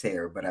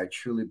naysayer, but I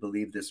truly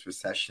believe this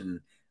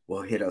recession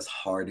will hit us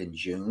hard in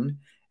June.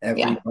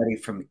 Everybody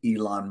from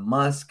Elon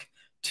Musk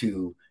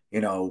to,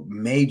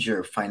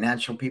 major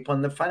financial people,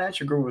 and the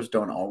financial gurus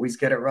don't always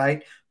get it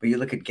right. But you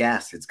look at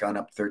gas, it's gone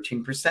up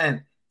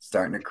 13%,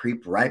 starting to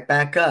creep right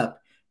back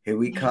up. Here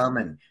we come.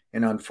 And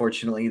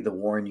unfortunately, the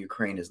war in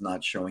Ukraine is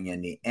not showing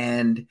any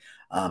end.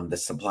 The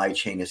supply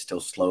chain is still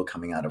slow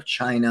coming out of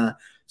China.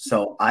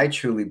 So I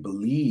truly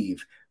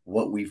believe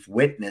what we've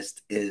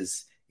witnessed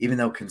is, even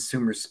though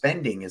consumer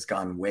spending has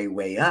gone way,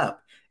 way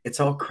up, it's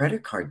all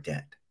credit card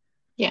debt.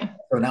 Yeah.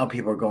 So now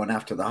people are going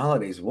after the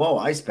holidays. Whoa,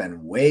 I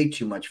spend way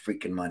too much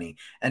freaking money.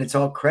 And it's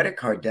all credit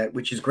card debt,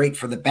 which is great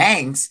for the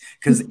banks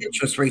because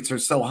interest rates are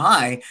so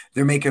high.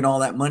 They're making all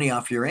that money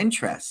off your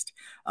interest.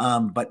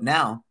 But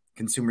now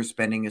consumer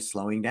spending is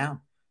slowing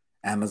down.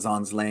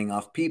 Amazon's laying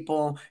off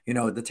people.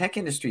 The tech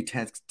industry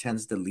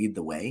tends to lead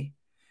the way.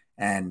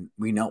 And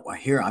we know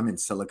here I'm in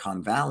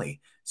Silicon Valley.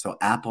 So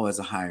Apple has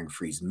a hiring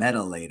freeze,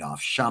 Meta laid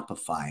off,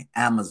 Shopify,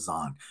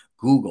 Amazon,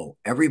 Google,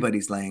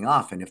 everybody's laying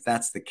off. And if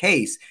that's the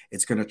case,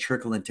 it's going to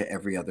trickle into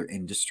every other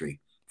industry.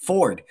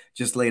 Ford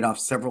just laid off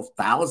several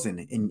thousand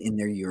in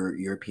their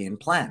European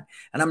plant.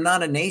 And I'm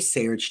not a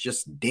naysayer, it's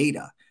just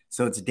data.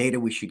 So it's data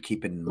we should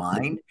keep in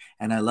mind.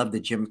 And I love the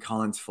Jim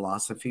Collins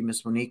philosophy,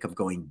 Miss Monique, of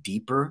going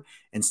deeper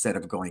instead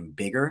of going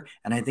bigger.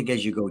 And I think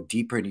as you go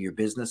deeper into your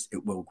business,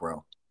 it will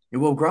grow. It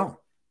will grow.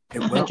 It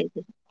will.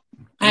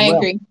 I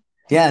agree.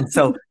 Yeah. And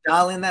so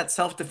dial in that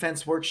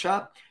self-defense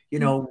workshop. you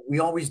know, we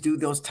always do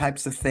those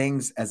types of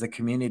things as a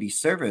community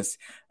service,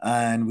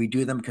 and we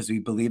do them because we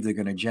believe they're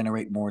going to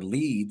generate more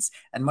leads.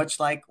 And much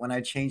like when I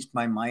changed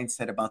my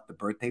mindset about the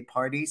birthday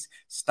parties,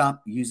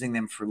 stop using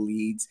them for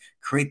leads,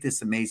 create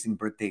this amazing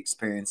birthday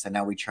experience. And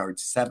now we charge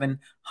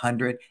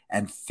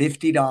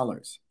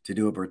 $750 to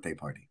do a birthday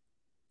party.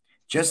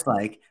 Just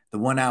like the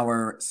 1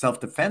 hour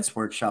self-defense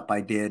workshop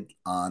I did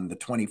on the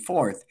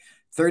 24th,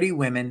 30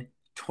 women,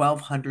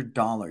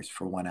 $1,200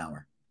 for 1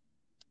 hour.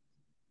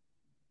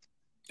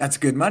 That's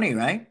good money,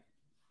 right?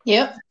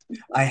 Yep.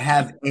 I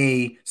have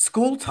a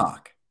school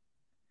talk.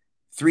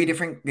 3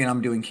 different,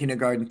 I'm doing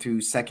kindergarten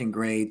through second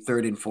grade,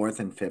 third and fourth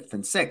and fifth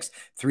and sixth.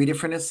 3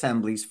 different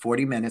assemblies,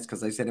 40 minutes,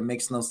 because I said it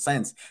makes no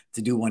sense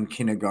to do one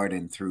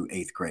kindergarten through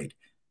 8th grade.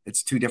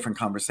 It's 2 different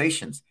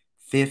conversations.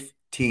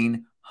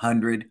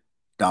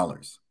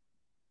 $1,500.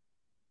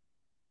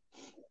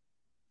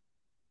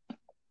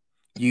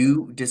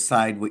 You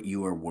decide what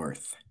you are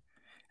worth.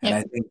 And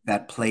I think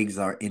that plagues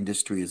our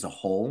industry as a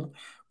whole.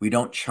 We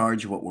don't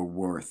charge what we're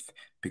worth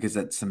because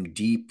at some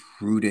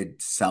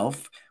deep-rooted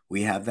self,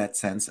 we have that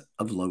sense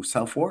of low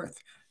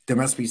self-worth. There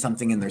must be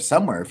something in there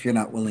somewhere if you're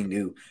not willing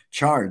to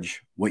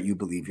charge what you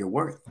believe you're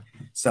worth.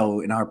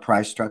 So in our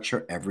price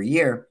structure, every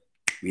year,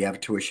 we have a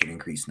tuition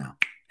increase now.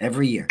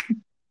 Every year.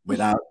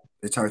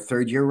 It's our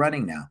 3rd year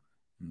running now.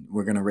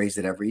 We're going to raise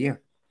it every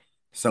year.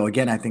 So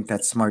again, I think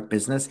that's smart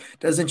business.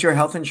 Doesn't your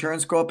health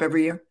insurance go up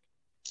every year?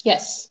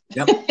 Yes.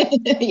 Yep.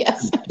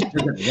 Yes.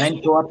 Doesn't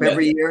rent go up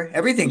every year?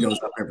 Everything goes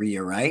up every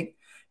year, right?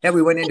 Yeah,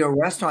 we went into a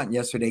restaurant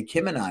yesterday,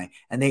 Kim and I,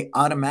 and they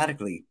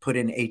automatically put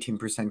in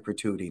 18%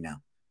 gratuity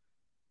now.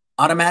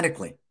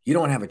 Automatically. You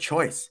don't have a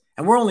choice.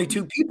 And we're only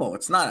 2 people.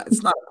 It's not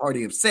a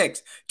party of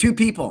 6, 2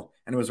 people.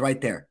 And it was right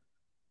there.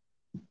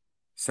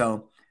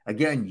 So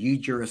again, you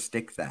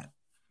jurisdict that.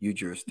 You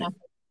jurisdict.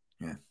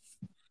 Yeah.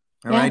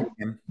 All right,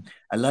 Kim.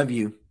 I love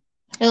you.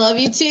 I love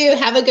you too.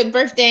 Have a good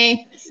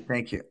birthday.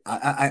 Thank you.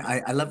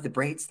 I love the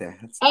braids there.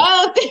 It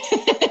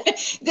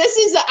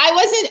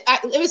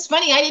was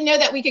funny. I didn't know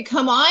that we could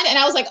come on, and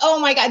I was like, oh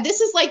my God,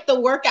 this is like the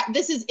workout.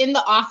 This is in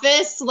the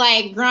office,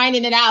 like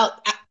grinding it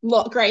out.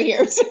 Look right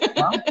here.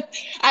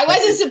 I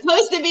wasn't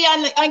supposed to be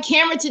on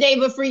camera today,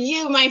 but for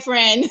you, my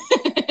friend.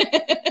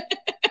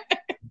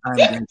 I'm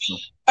grateful.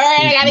 All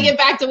right, I got to get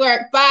back to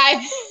work.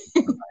 Bye.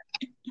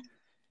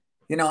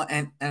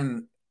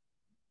 And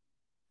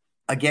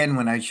again,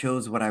 when I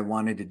chose what I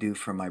wanted to do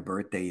for my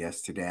birthday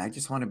yesterday, I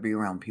just want to be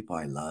around people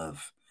I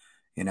love.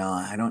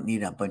 I don't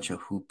need a bunch of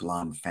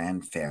hoopla and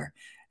fanfare.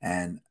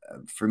 And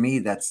for me,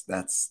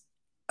 that's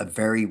a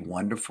very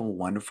wonderful,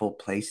 wonderful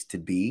place to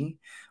be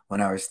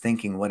when I was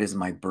thinking, what is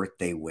my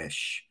birthday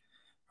wish?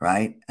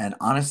 Right. And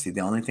honestly,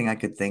 the only thing I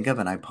could think of,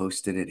 and I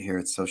posted it here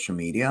at social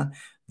media,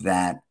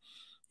 that,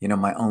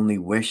 my only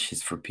wish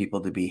is for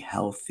people to be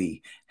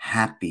healthy,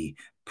 happy,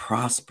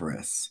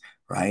 prosperous,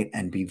 right?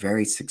 And be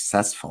very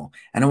successful.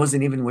 And I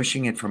wasn't even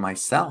wishing it for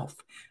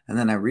myself. And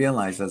then I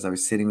realized as I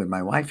was sitting with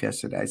my wife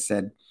yesterday, I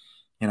said,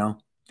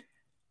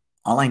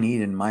 all I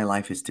need in my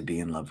life is to be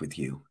in love with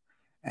you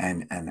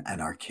and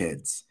our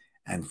kids.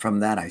 And from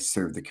that, I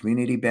serve the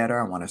community better.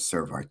 I want to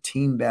serve our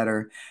team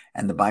better.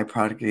 And the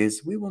byproduct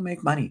is we will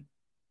make money.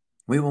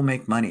 We will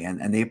make money.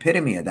 And the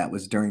epitome of that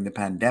was during the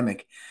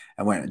pandemic.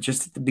 I went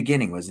just at the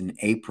beginning, was in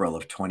April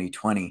of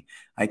 2020.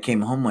 I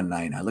came home one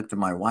night and I looked at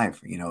my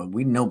wife.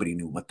 Nobody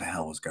knew what the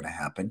hell was going to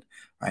happen,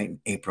 right? In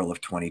April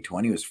of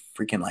 2020, it was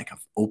freaking like an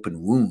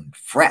open wound,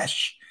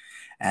 fresh.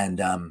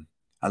 And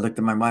I looked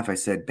at my wife. I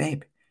said,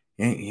 babe,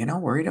 you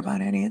not worried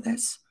about any of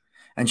this?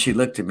 And she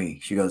looked at me.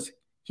 She goes,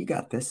 you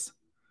got this.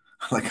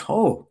 I'm like,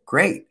 oh,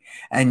 great.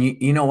 And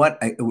you know what?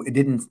 It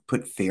didn't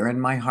put fear in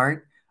my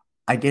heart.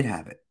 I did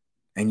have it.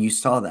 And you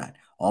saw that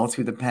all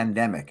through the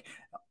pandemic.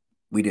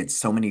 We did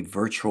so many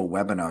virtual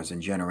webinars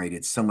and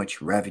generated so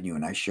much revenue.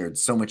 And I shared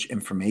so much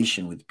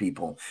information with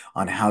people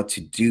on how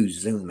to do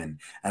Zoom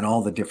and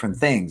all the different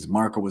things.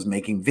 Marco was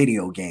making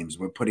video games.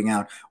 We're putting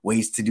out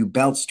ways to do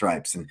belt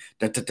stripes and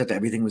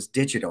everything was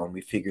digital. And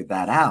we figured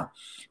that out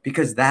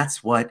because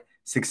that's what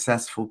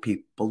successful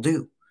people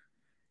do.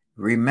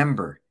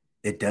 Remember,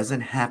 it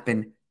doesn't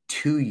happen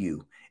to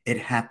you. It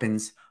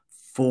happens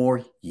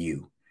for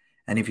you.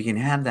 And if you can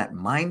have that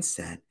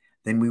mindset,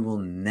 then we will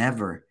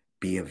never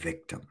be a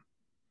victim.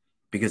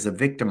 Because a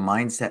victim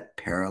mindset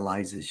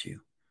paralyzes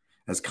you.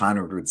 As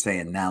Conrad would say,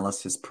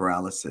 analysis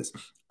paralysis.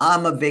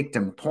 I'm a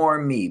victim, poor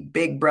me,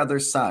 big brother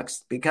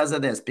sucks, because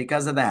of this,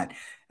 because of that.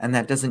 And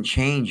that doesn't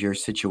change your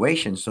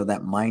situation. So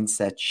that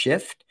mindset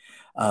shift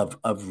of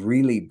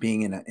really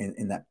being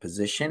in that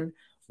position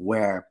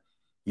where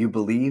you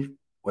believe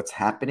what's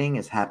happening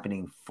is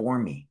happening for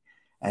me.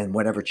 And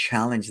whatever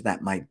challenge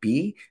that might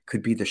be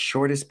could be the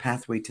shortest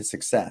pathway to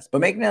success.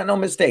 But make no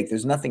mistake,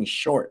 there's nothing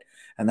short.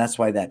 And that's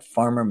why that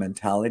farmer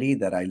mentality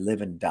that I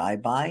live and die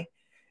by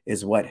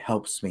is what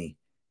helps me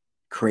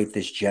create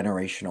this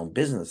generational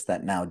business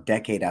that now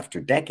decade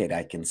after decade,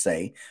 I can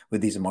say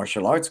with these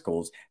martial arts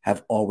schools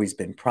have always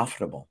been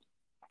profitable.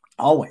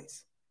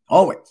 Always,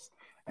 always.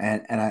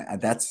 And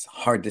that's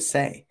hard to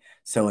say.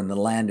 So in the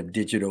land of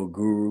digital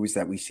gurus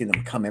that we see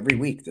them come every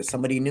week, there's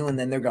somebody new and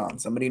then they're gone,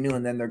 somebody new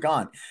and then they're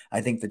gone.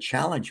 I think the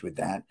challenge with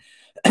that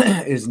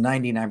is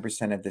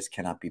 99% of this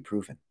cannot be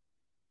proven.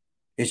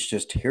 It's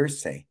just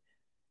hearsay.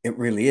 It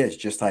really is.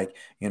 Just like,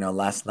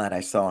 last night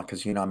I saw,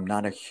 because, I'm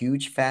not a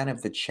huge fan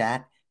of the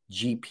Chat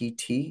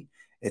GPT.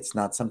 It's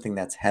not something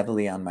that's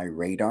heavily on my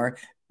radar.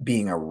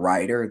 Being a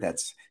writer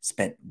that's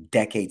spent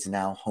decades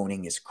now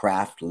honing his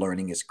craft,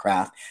 learning his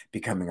craft,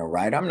 becoming a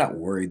writer, I'm not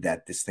worried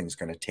that this thing's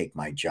going to take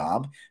my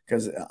job,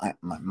 because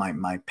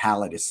my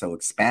palette is so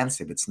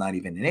expansive. It's not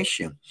even an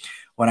issue.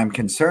 What I'm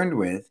concerned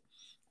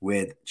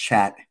with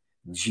Chat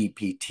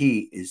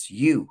GPT is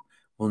you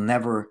will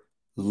never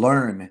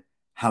learn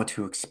how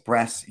to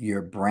express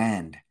your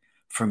brand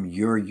from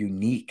your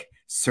unique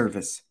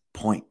service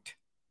point.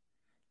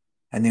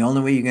 And the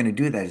only way you're going to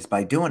do that is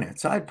by doing it.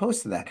 So I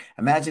posted that.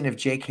 Imagine if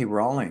J.K.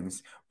 Rowling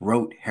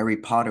wrote Harry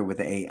Potter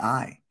with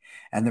AI.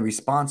 And the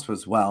response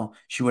was, well,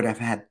 she would have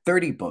had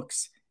 30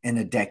 books in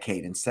a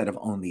decade instead of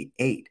only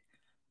 8.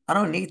 I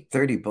don't need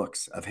 30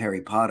 books of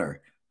Harry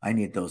Potter. I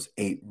need those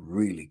 8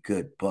 really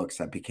good books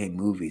that became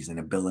movies in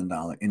 $1 billion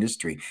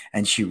industry.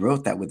 And she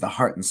wrote that with the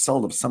heart and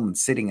soul of someone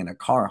sitting in a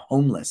car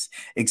homeless,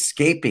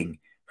 escaping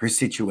her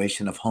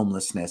situation of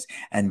homelessness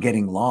and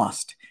getting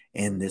lost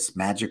in this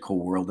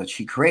magical world that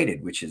she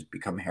created, which has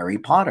become Harry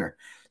Potter.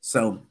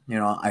 So,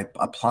 I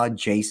applaud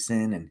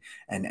Jason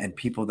and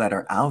people that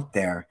are out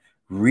there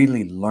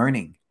really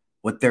learning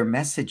what their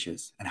message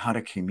is and how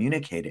to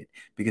communicate it,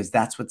 because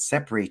that's what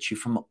separates you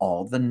from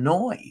all the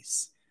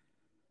noise.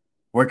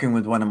 Working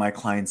with one of my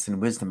clients in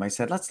Wisdom, I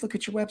said, let's look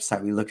at your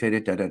website. We looked at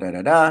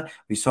it,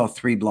 We saw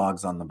 3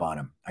 blogs on the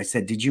bottom. I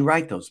said, did you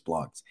write those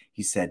blogs?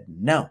 He said,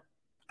 no,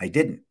 I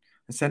didn't.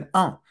 I said,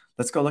 oh,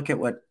 let's go look at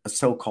what a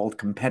so-called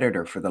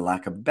competitor, for the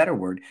lack of a better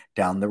word,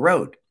 down the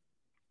road.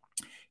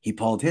 He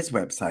pulled his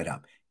website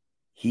up.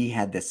 He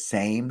had the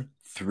same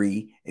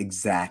 3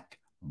 exact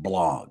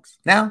blogs.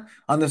 Now,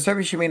 on the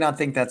surface, you may not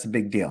think that's a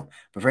big deal.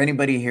 But for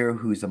anybody here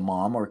who's a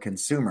mom or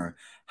consumer,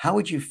 how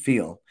would you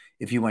feel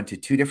if you went to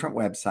 2 different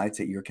websites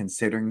that you're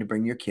considering to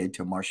bring your kid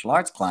to a martial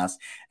arts class,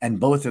 and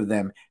both of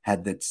them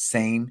had the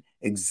same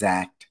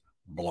exact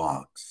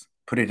blogs?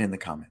 Put it in the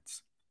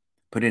comments.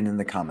 Put it in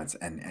the comments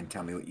and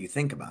tell me what you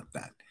think about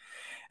that.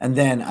 And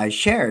then I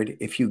shared,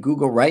 if you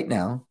Google right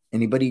now,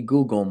 anybody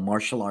Google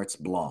martial arts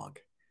blog,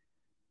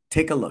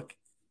 take a look.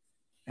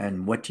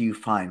 And what do you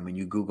find when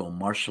you Google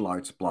martial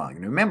arts blog?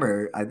 And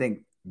remember, I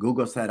think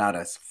Google said out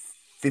of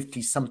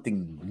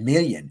 50-something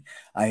million.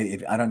 I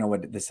don't know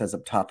what this says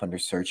up top under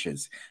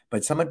searches,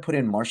 but someone put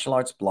in martial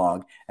arts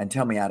blog and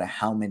tell me out of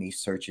how many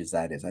searches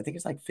that is. I think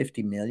it's like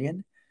 50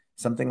 million,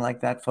 something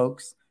like that,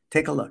 folks.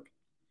 Take a look.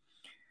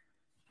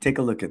 Take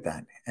a look at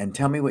that and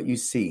tell me what you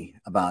see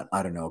about,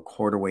 I don't know, a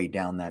quarter way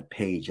down that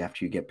page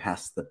after you get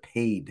past the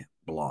paid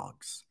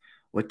blogs.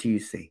 What do you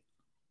see?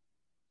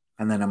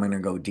 And then I'm going to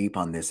go deep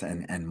on this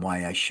and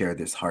why I share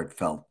this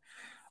heartfelt,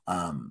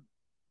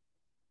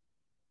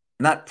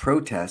 not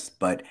protest,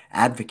 but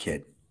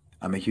advocate.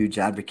 I'm a huge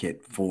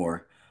advocate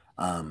for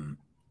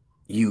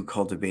you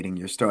cultivating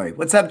your story.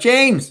 What's up,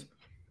 James?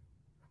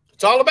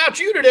 It's all about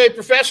you today,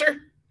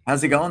 Professor.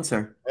 How's it going,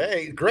 sir?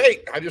 Hey,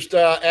 great. I just,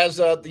 as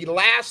the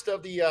last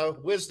of the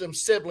Wisdom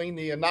sibling,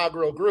 the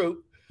inaugural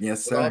group,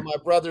 yes, sir. With all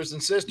my brothers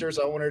and sisters,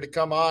 I wanted to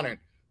come on and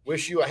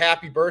wish you a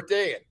happy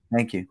birthday. And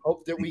thank you.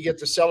 Hope that we get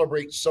to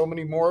celebrate so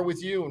many more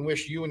with you, and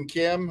wish you and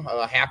Kim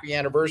a happy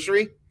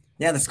anniversary.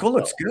 Yeah, the school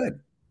looks good.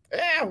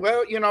 Yeah,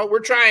 well, we're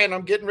trying.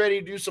 I'm getting ready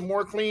to do some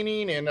more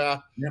cleaning and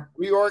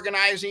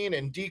reorganizing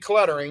and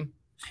decluttering.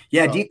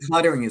 Yeah,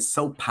 decluttering is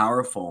so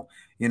powerful.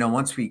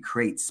 Once we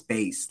create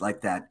space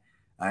like that,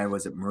 I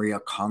was at Maria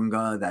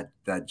Konga,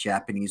 that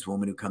Japanese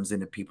woman who comes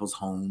into people's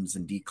homes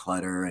and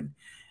declutter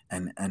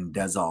and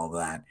does all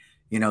that.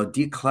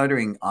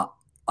 Decluttering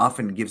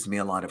often gives me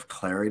a lot of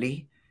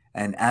clarity.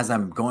 And as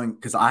I'm going,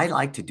 because I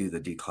like to do the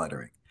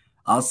decluttering,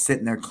 I'll sit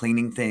in there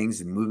cleaning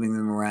things and moving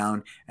them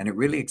around, and it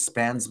really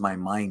expands my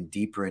mind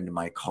deeper into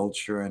my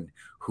culture and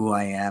who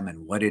I am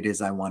and what it is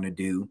I want to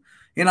do.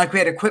 Like we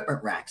had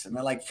equipment racks, and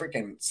they're like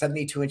freaking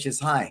 72 inches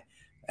high,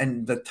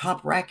 and the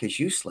top rack is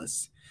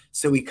useless.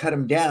 So we cut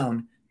them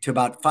down to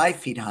about 5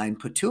 feet high and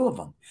put 2 of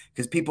them,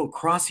 because people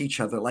cross each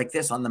other like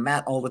this on the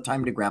mat all the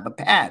time to grab a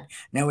pad.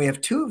 Now we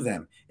have 2 of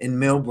them in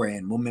Millbrae,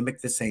 and we'll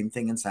mimic the same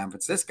thing in San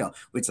Francisco,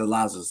 which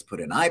allows us to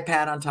put an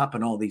iPad on top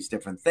and all these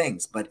different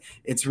things. But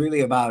it's really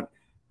about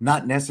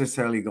not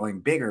necessarily going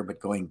bigger, but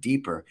going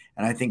deeper.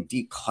 And I think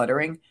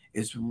decluttering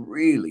is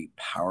really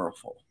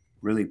powerful,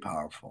 really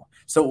powerful.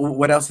 So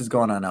what else is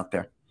going on out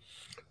there?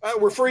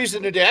 We're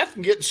freezing to death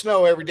and getting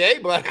snow every day,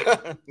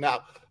 but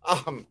now,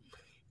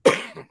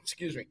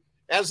 excuse me.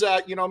 As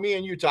me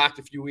and you talked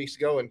a few weeks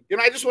ago, and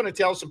I just want to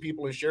tell some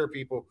people and share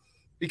people,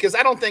 because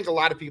I don't think a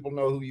lot of people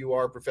know who you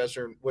are,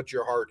 Professor, and what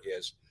your heart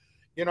is.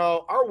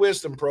 Our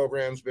Wisdom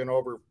program's been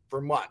over for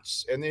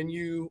months, and then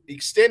you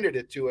extended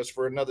it to us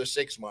for another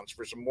 6 months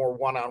for some more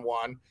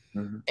one-on-one.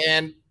 Mm-hmm.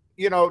 And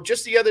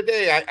just the other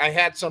day, I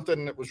had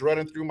something that was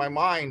running through my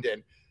mind,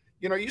 and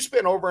you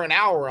spent over an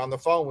hour on the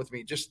phone with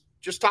me, just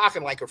just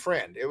talking like a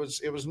friend. It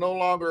was no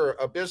longer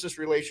a business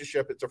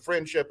relationship. It's a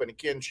friendship and a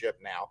kinship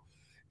now.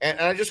 And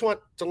I just want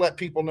to let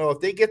people know, if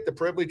they get the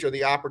privilege or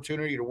the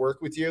opportunity to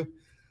work with you,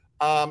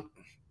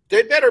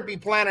 they better be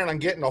planning on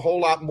getting a whole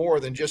lot more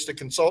than just a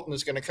consultant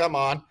that's going to come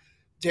on,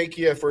 take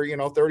you for,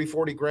 30,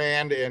 40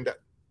 grand and,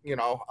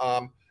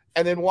 and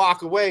then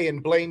walk away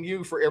and blame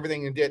you for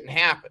everything that didn't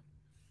happen.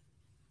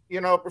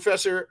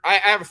 Professor, I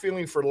have a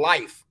feeling for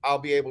life I'll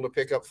be able to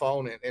pick up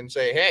phone and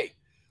say, hey,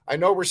 I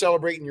know we're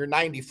celebrating your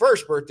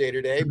 91st birthday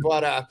today,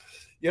 but,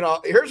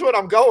 here's what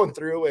I'm going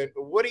through. And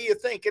what do you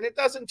think? And it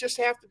doesn't just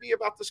have to be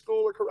about the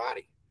school or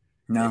karate.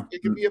 No,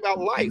 it can be about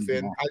life.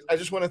 And I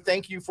just want to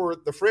thank you for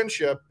the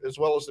friendship as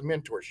well as the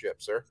mentorship,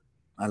 sir.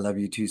 I love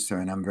you too, sir.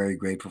 And I'm very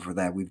grateful for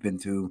that. We've been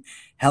through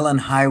hell and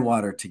high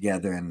water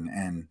together.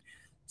 And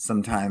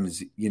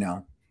sometimes,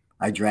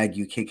 I drag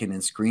you kicking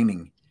and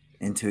screaming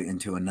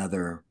into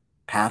another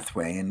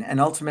pathway. And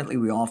ultimately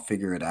we all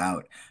figure it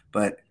out.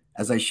 But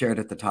as I shared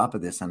at the top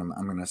of this, and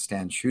I'm going to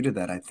stand true to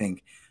that, I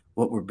think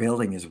what we're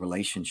building is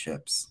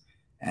relationships.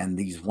 And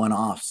these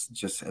one-offs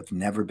just have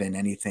never been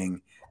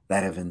anything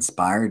that have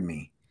inspired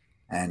me.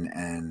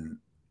 And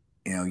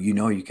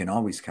you can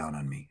always count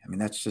on me. I mean,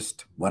 that's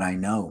just what I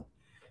know,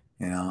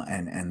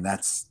 and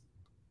that's,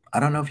 I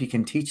don't know if you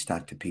can teach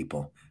that to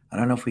people. I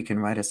don't know if we can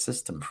write a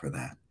system for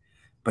that.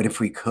 But if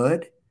we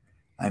could,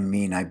 I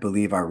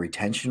believe our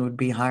retention would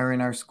be higher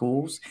in our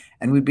schools,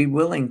 and we'd be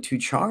willing to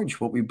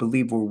charge what we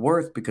believe we're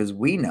worth because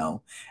we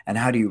know. And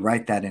how do you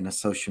write that in a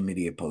social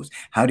media post?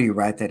 How do you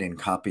write that in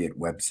copy at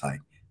website?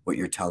 What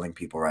you're telling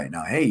people right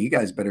now, hey, you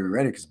guys better be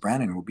ready because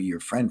Brandon will be your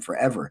friend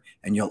forever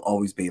and you'll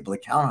always be able to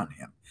count on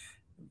him.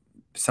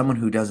 Someone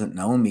who doesn't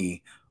know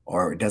me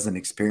or doesn't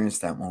experience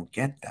that won't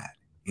get that,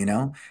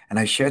 And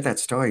I shared that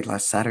story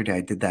last Saturday.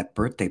 I did that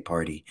birthday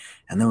party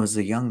and there was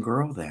a young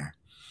girl there.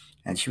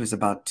 And she was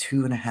about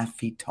 2.5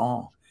 feet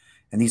tall.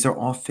 And these are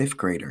all fifth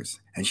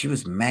graders. And she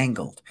was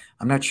mangled.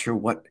 I'm not sure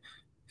what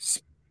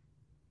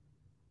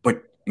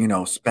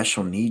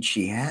special needs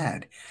she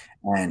had.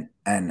 And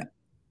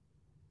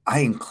I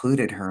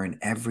included her in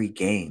every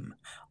game.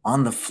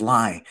 On the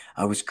fly,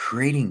 I was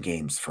creating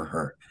games for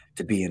her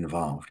to be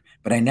involved.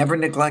 But I never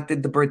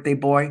neglected the birthday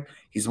boy.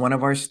 He's one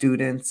of our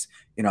students.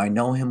 I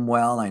know him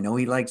well. I know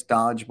he likes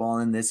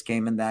dodgeball in this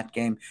game and that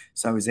game.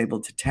 So I was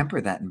able to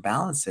temper that and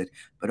balance it.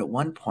 But at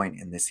one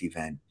point in this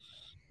event,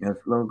 this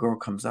little girl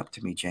comes up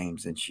to me,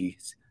 James, and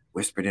she's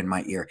whispered in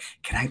my ear,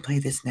 can I play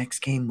this next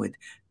game with,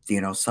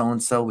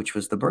 so-and-so, which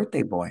was the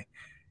birthday boy?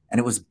 And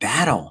it was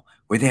battle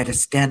where they had to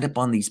stand up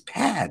on these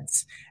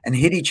pads and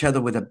hit each other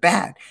with a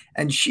bat.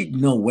 And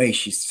no way.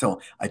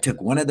 I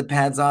took one of the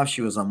pads off.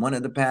 She was on one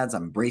of the pads.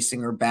 I'm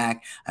bracing her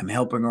back. I'm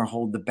helping her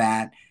hold the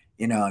bat,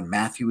 and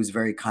Matthew was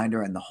very kind to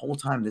her. And the whole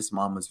time this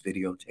mom was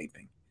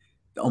videotaping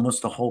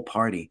almost the whole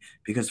party,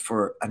 because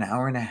for an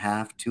hour and a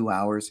half, 2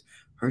 hours,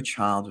 her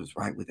child was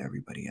right with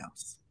everybody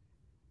else.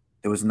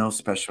 There was no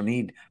special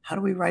need. How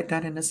do we write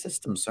that in a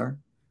system, sir?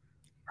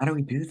 How do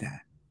we do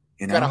that?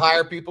 Got to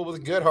hire people with a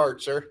good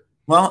heart, sir.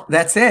 Well,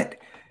 that's it.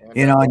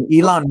 And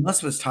Elon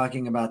Musk was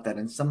talking about that,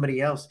 and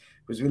somebody else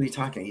was really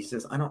talking. He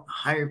says, I don't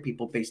hire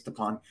people based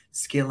upon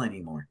skill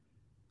anymore.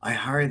 I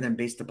hire them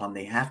based upon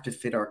they have to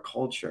fit our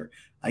culture.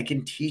 I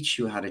can teach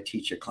you how to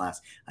teach a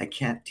class. I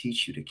can't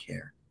teach you to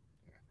care.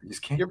 I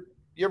just can't.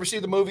 You ever see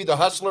the movie The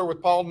Hustler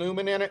with Paul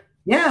Newman in it?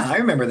 Yeah, I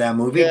remember that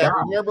movie. Yeah,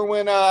 remember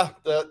when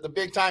the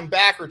big time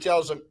backer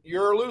tells him,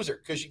 you're a loser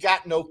because you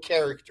got no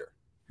character.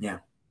 Yeah.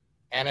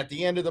 And at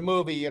the end of the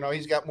movie,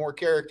 he's got more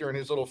character in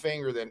his little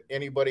finger than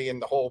anybody in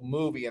the whole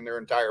movie in their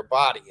entire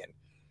body. And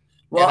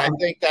I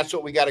think that's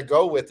what we got to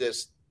go with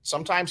is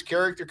sometimes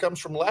character comes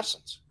from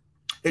lessons.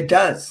 It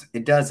does.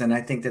 It does. And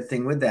I think the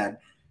thing with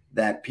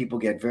that people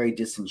get very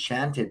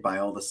disenchanted by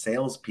all the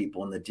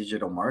salespeople and the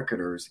digital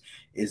marketers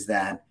is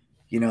that,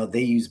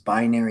 they use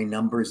binary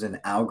numbers and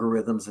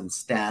algorithms and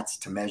stats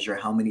to measure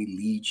how many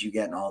leads you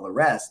get and all the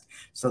rest.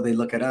 So they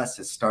look at us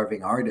as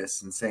starving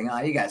artists and saying,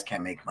 you guys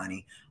can't make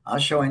money. I'll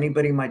show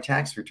anybody my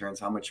tax returns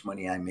how much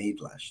money I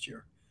made last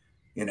year.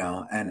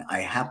 And I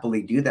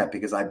happily do that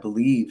because I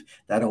believe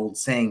that old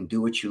saying, do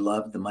what you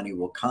love, the money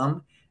will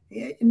come.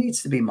 It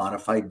needs to be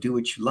modified. Do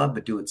what you love,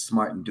 but do it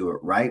smart and do it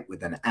right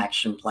with an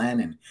action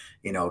plan and,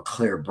 a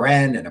clear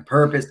brand and a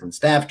purpose and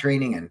staff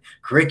training and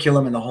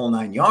curriculum and the whole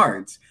 9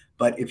 yards.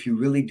 But if you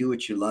really do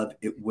what you love,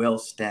 it will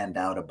stand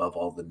out above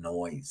all the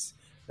noise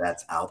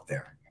that's out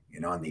there,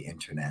 on the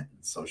internet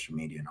and social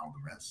media and all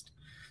the rest.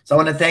 So I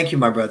want to thank you,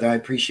 my brother. I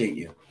appreciate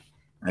you.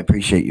 I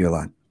appreciate you a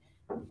lot.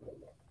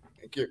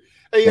 Thank you.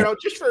 Hey,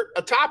 just for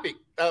a topic,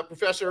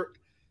 Professor,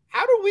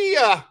 how do we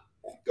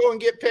go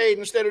and get paid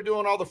instead of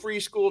doing all the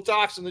free school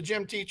talks and the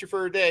gym teacher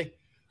for a day?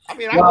 I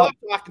love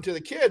talking to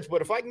the kids,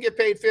 but if I can get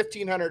paid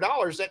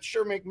 $1,500, that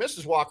sure make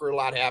Mrs. Walker a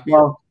lot happier.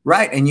 Well,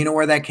 right. And you know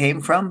where that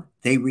came from?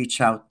 They reach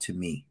out to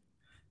me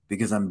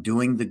because I'm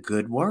doing the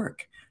good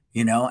work,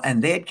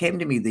 and they had came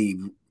to me. The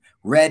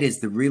RED is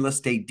the Real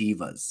Estate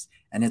Divas,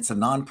 and it's a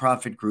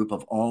nonprofit group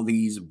of all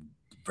these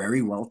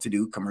very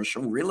well-to-do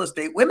commercial real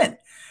estate women.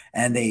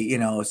 And they, you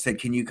know, said,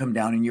 can you come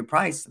down in your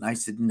price? And I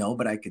said, no,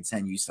 but I could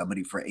send you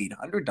somebody for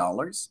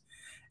 $800.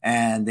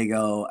 And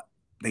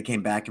they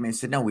came back to me and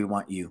said, no, we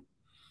want you.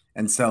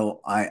 And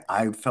so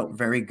I felt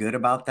very good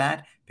about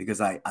that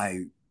because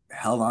I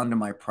held on to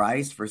my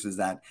price versus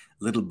that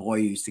little boy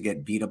who used to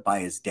get beat up by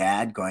his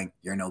dad going,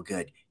 you're no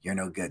good. You're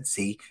no good.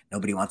 See,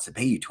 nobody wants to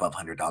pay you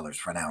 $1,200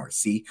 for an hour.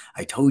 See,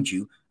 I told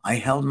you. I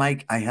held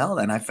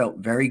and I felt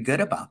very good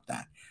about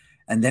that.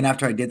 And then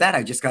after I did that,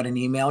 I just got an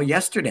email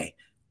yesterday.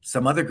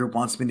 Some other group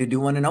wants me to do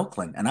one in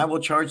Oakland, and I will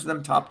charge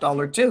them top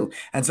dollar too.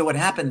 And so what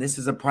happened, this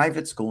is a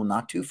private school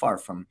not too far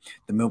from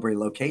the Millbury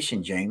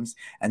location, James,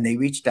 and they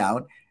reached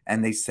out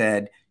and they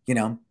said, you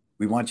know,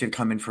 we want you to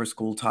come in for a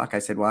school talk. I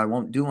said, well, I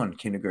won't do one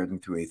kindergarten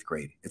through 8th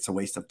grade. It's a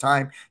waste of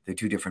time. They're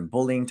two different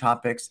bullying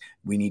topics.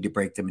 We need to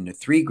break them into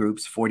 3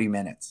 groups, 40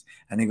 minutes.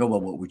 And they go,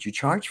 well, what would you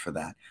charge for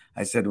that?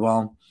 I said,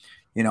 well,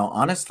 you know,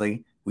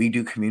 honestly, we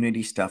do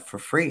community stuff for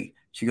free.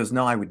 She goes,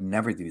 no, I would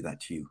never do that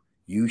to you.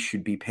 You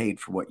should be paid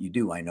for what you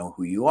do. I know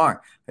who you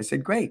are. I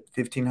said, great,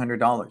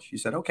 $1,500. She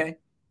said, okay.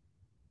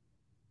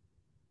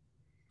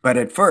 But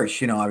at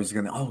first, you know, I was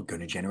going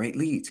to generate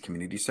leads,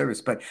 community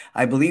service. But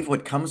I believe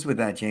what comes with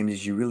that, James,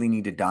 is you really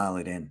need to dial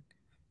it in.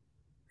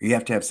 You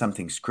have to have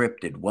something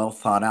scripted, well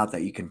thought out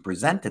that you can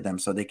present to them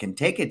so they can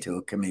take it to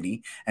a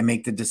committee and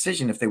make the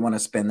decision if they want to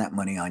spend that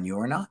money on you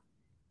or not.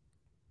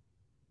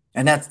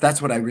 And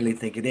that's what I really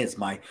think it is.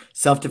 My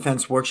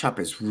self-defense workshop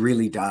is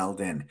really dialed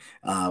in.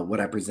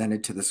 What I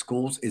presented to the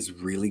schools is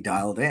really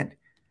dialed in.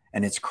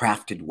 And it's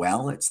crafted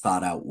well. It's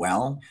thought out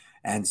well.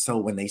 And so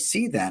when they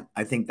see that,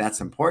 I think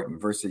that's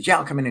important versus, yeah,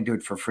 I'll come in and do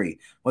it for free.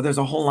 Well, there's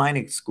a whole line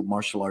of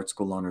martial arts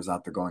school owners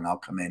out there going, I'll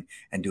come in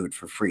and do it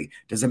for free.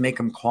 Does it make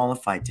them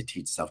qualified to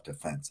teach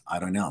self-defense? I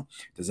don't know.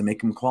 Does it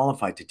make them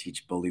qualified to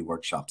teach bully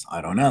workshops?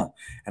 I don't know.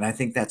 And I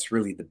think that's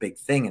really the big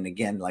thing. And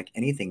again, like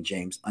anything,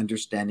 James,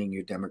 understanding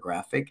your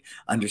demographic,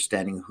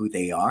 understanding who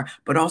they are,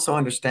 but also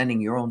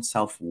understanding your own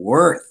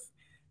self-worth.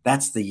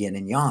 That's the yin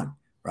and yang,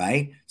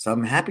 right? So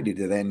I'm happy to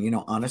do that. And, you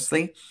know,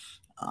 honestly,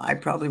 I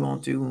probably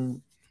won't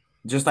do...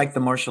 Just like the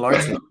martial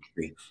arts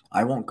industry,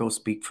 I won't go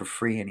speak for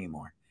free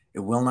anymore. It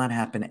will not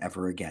happen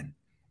ever again,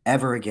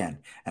 ever again.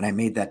 And I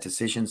made that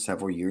decision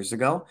several years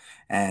ago,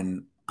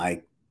 and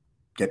I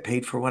get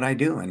paid for what I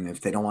do. And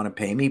if they don't want to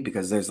pay me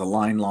because there's a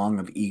line long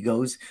of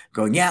egos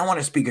going, yeah, I want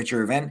to speak at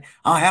your event,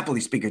 I'll happily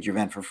speak at your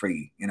event for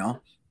free. You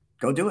know,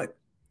 go do it.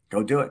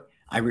 Go do it.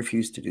 I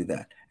refuse to do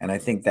that. And I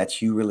think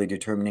that's you really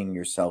determining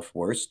your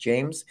self-worth,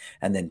 James,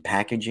 and then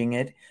packaging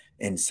it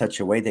in such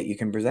a way that you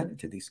can present it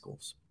to these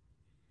schools.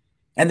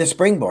 And the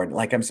springboard,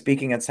 like I'm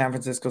speaking at San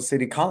Francisco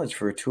City College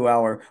for a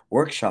 2-hour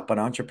workshop on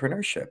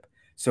entrepreneurship.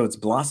 So it's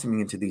blossoming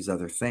into these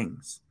other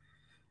things,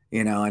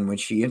 you know. And when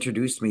she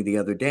introduced me the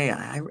other day,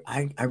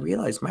 I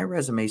realized my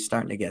resume is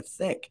starting to get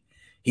thick.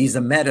 He's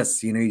a Meta,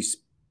 you know, he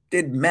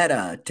did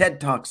Meta,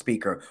 TED Talk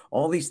speaker,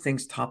 all these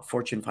things top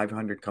Fortune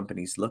 500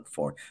 companies look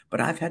for.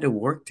 But I've had to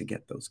work to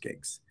get those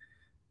gigs.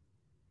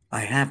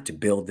 I have to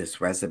build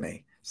this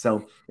resume.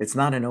 So it's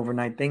not an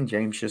overnight thing,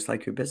 James, just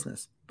like your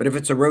business. But if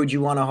it's a road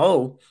you want to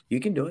hoe, you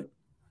can do it.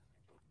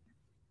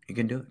 You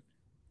can do it.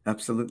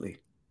 Absolutely.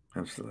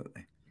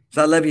 Absolutely.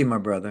 So I love you, my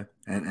brother.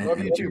 And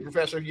love you too,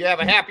 Professor. You have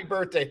a happy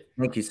birthday.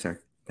 Thank you, sir.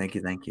 Thank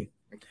you. Thank you.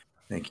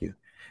 Thank you.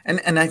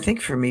 And I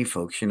think for me,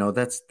 folks, you know,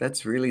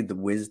 that's really the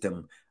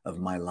wisdom of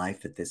my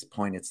life at this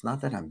point. It's not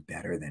that I'm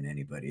better than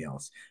anybody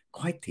else.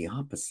 Quite the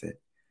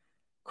opposite.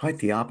 Quite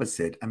the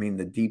opposite. I mean,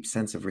 the deep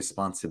sense of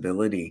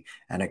responsibility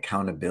and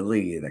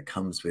accountability that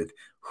comes with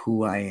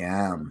who I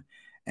am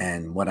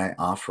and what I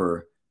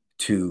offer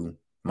to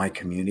my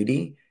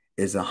community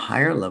is a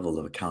higher level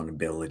of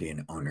accountability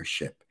and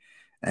ownership.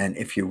 And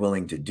if you're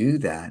willing to do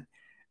that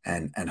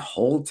and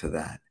hold to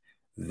that,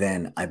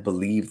 then I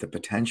believe the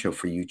potential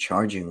for you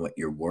charging what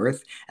you're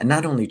worth, and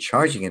not only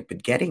charging it,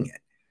 but getting it,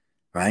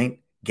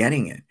 right?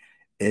 Getting it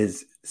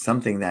is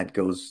something that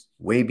goes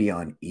way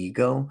beyond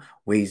ego,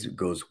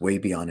 goes way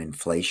beyond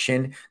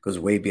inflation, goes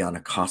way beyond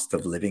a cost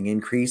of living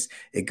increase.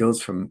 It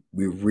goes from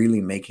we're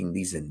really making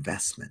these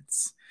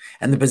investments.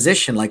 And the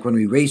position, like when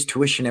we raise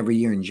tuition every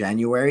year in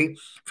January,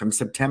 from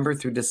September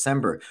through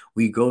December,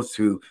 we go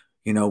through,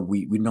 you know,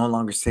 we no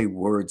longer say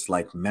words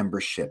like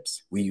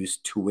memberships. We use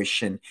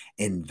tuition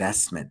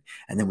investment.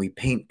 And then we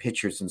paint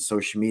pictures in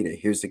social media.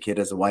 Here's the kid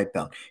as a white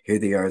belt. Here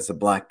they are as a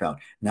black belt.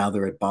 Now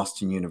they're at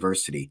Boston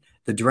University.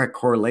 The direct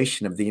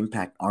correlation of the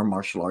impact our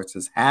martial arts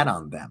has had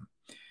on them,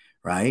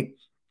 right?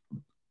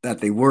 That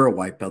they were a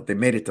white belt, they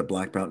made it to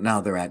black belt.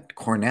 Now they're at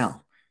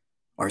Cornell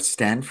or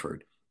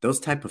Stanford. Those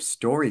type of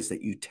stories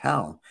that you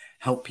tell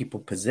help people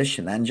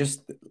position, and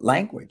just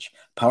language,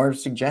 power of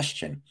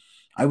suggestion.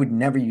 I would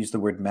never use the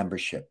word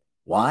membership.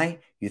 Why?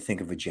 You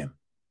think of a gym.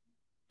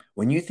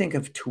 When you think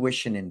of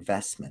tuition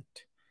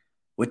investment,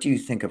 what do you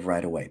think of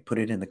right away? Put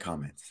it in the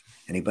comments.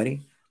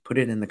 Anybody? Put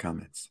it in the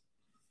comments.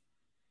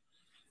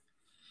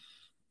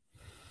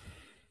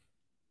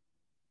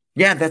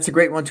 Yeah, that's a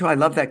great one too. I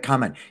love that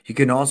comment. You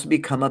can also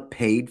become a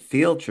paid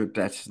field trip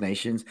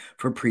destinations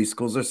for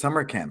preschools or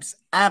summer camps.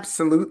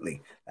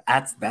 Absolutely.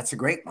 That's a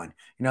great one.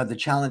 The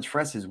challenge for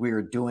us is we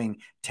are doing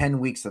 10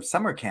 weeks of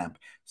summer camp.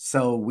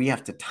 So we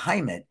have to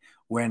time it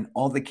when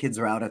all the kids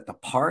are out at the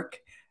park,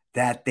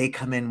 that they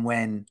come in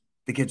when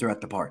the kids are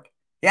at the park.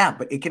 Yeah,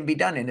 but it can be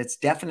done, and it's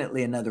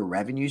definitely another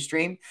revenue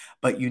stream,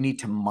 but you need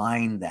to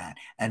mine that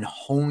and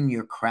hone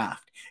your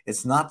craft.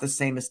 It's not the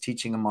same as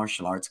teaching a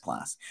martial arts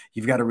class.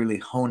 You've got to really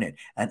hone it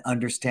and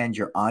understand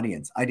your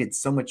audience. I did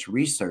so much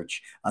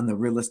research on the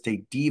real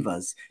estate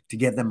divas to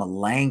give them a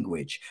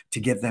language, to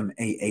give them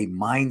a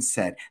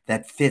mindset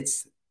that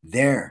fits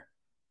the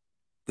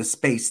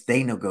space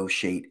they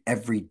negotiate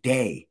every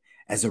day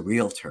as a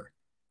realtor.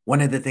 One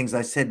of the things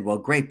I said, well,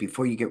 great,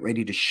 before you get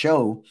ready to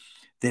show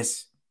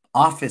this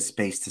office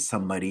space to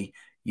somebody,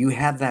 you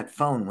have that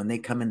phone when they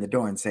come in the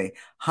door and say,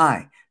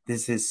 hi,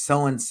 this is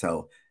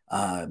so-and-so.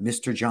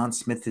 Mr. John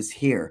Smith is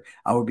here.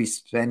 I will be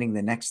spending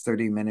the next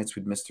 30 minutes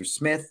with Mr.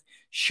 Smith,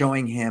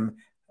 showing him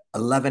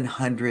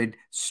 1100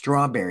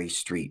 Strawberry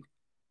Street,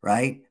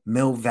 right?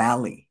 Mill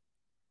Valley.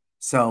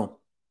 So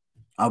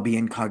I'll be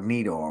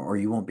incognito, or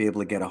you won't be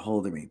able to get a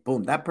hold of me.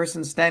 Boom. That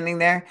person standing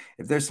there,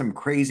 if there's some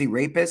crazy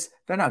rapist,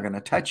 they're not going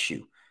to touch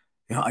you.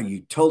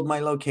 You told my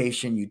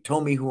location. You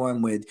told me who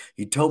I'm with.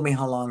 You told me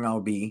how long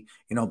I'll be,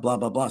 blah,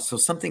 blah, blah. So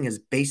something as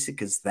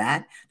basic as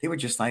that, they were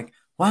just like,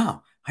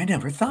 wow, I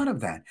never thought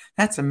of that.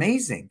 That's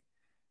amazing,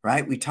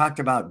 right? We talked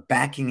about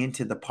backing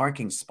into the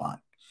parking spot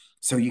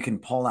so you can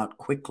pull out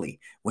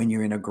quickly when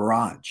you're in a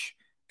garage,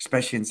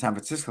 especially in San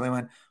Francisco. They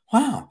went,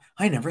 wow,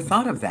 I never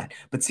thought of that.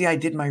 But see, I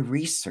did my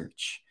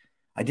research.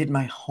 I did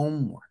my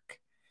homework,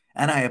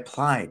 and I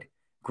applied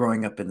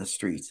growing up in the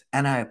streets,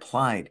 and I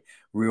applied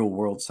real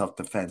world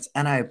self-defense,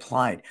 and I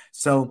applied.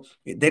 So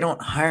they don't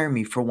hire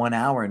me for 1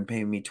 hour and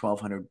pay me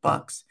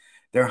 $1,200.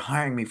 They're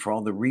hiring me for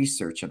all the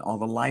research and all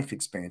the life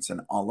experience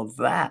and all of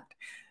that.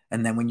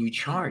 And then when you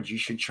charge, you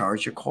should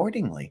charge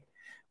accordingly.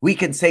 We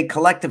can say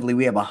collectively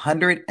we have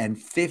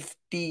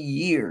 150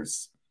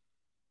 years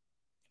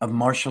of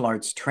martial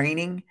arts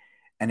training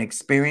and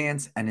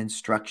experience and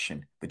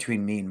instruction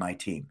between me and my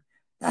team.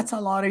 That's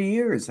a lot of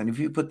years. And if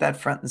you put that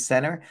front and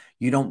center,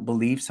 you don't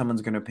believe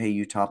someone's going to pay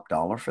you top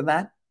dollar for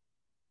that?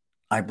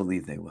 I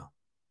believe they will.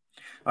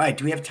 All right.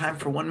 Do we have time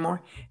for one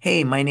more?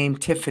 Hey, my name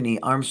Tiffany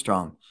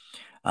Armstrong.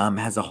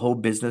 Has a whole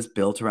business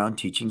built around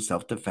teaching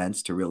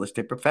self-defense to real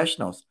estate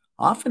professionals.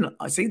 Often,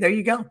 see, there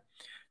you go.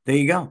 There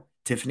you go.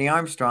 Tiffany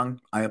Armstrong,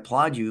 I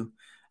applaud you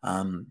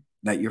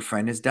that your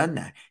friend has done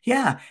that.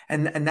 Yeah,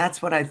 and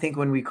that's what I think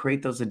when we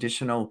create those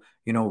additional,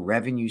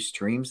 revenue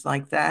streams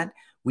like that,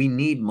 we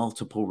need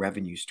multiple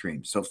revenue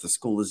streams. So if the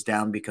school is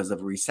down because of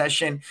a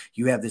recession,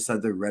 you have this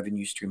other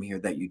revenue stream here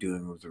that you're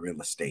doing with the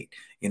real estate,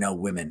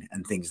 women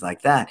and things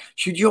like that.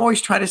 Should you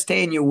always try to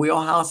stay in your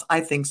wheelhouse?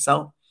 I think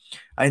so.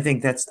 I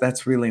think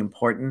that's really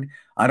important.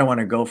 I don't want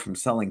to go from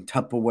selling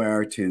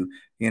Tupperware to,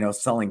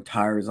 selling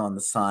tires on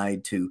the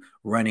side to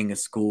running a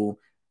school.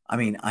 I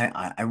mean,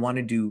 I want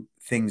to do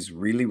things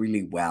really,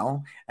 really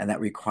well, and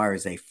that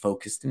requires a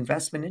focused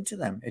investment into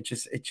them. It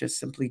just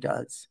simply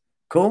does.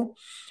 Cool.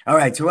 All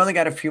right. So we only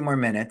got a few more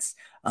minutes.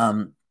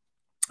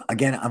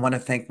 Again, I want to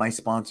thank my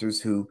sponsors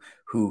who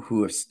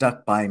have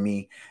stuck by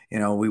me.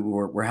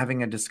 We're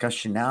having a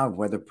discussion now of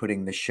whether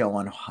putting the show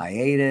on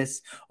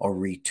hiatus or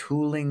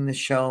retooling the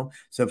show.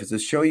 So if it's a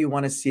show you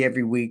want to see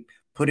every week,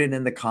 put it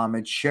in the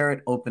comments, share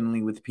it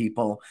openly with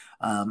people.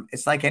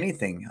 It's like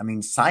anything. I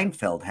mean,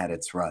 Seinfeld had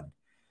its run.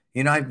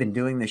 I've been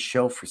doing this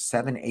show for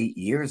 7-8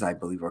 years, I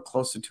believe, or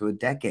closer to a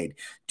decade.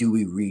 Do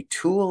we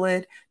retool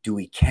it? Do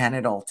we can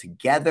it all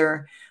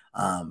together?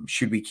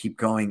 Should we keep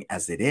going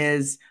as it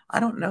is? I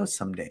don't know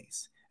some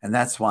days. And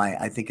that's why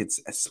I think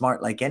it's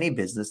smart, like any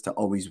business, to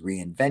always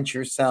reinvent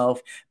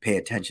yourself, pay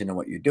attention to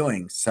what you're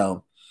doing.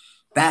 So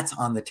that's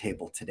on the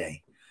table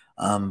today.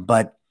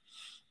 But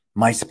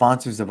my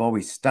sponsors have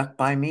always stuck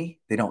by me.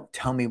 They don't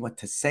tell me what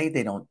to say.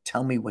 They don't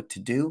tell me what to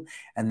do.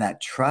 And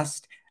that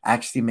trust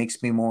actually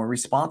makes me more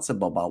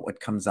responsible about what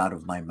comes out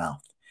of my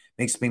mouth,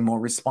 makes me more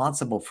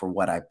responsible for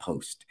what I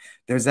post.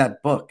 There's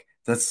that book,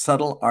 The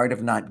Subtle Art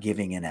of Not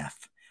Giving an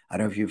F. I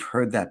don't know if you've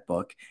heard that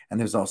book. And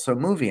there's also a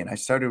movie. And I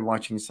started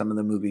watching some of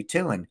the movie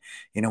too. And,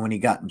 when he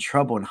got in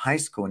trouble in high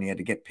school and he had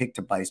to get picked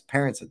up by his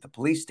parents at the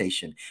police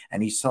station,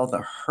 and he saw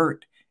the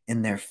hurt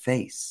in their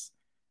face,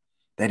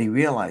 that he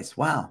realized,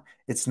 wow,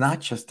 it's not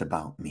just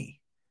about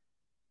me.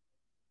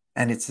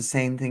 And it's the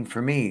same thing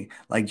for me.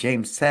 Like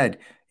James said,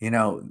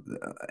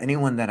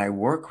 anyone that I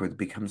work with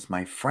becomes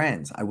my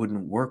friends. I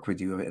wouldn't work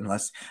with you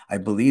unless I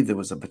believe there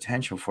was a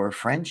potential for a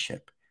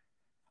friendship.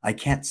 I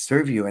can't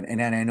serve you.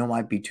 And I know it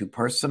might be too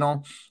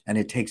personal and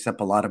it takes up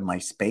a lot of my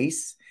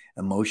space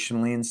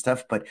emotionally and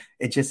stuff, but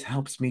it just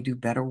helps me do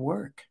better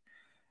work.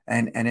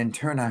 And in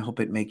turn, I hope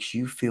it makes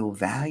you feel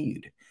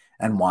valued.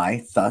 And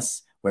why?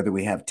 Thus, whether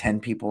we have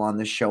 10 people on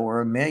the show or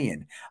 1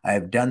 million, I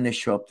have done this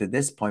show up to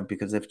this point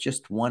because if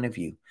just one of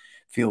you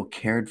feel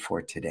cared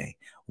for today,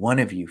 one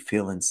of you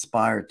feel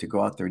inspired to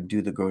go out there and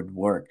do the good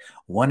work,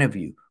 one of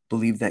you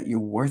believe that you're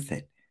worth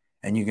it,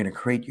 and you're going to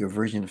create your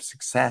version of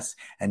success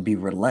and be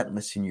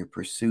relentless in your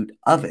pursuit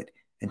of it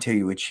until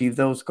you achieve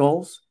those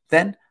goals,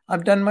 then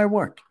I've done my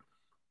work.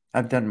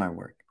 I've done my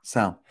work.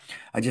 So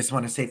I just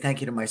want to say thank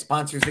you to my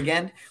sponsors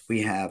again.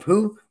 We have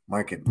who?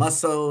 Market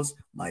Muscles,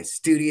 My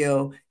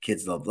Studio,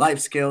 Kids Love Life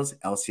Skills,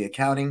 LC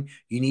Accounting.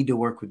 You need to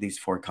work with these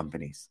 4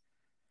 companies.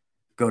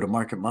 Go to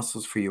Market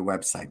Muscles for your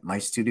website, My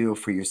Studio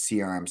for your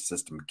CRM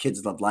system,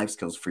 Kids Love Life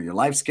Skills for your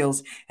life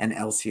skills, and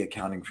LC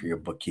Accounting for your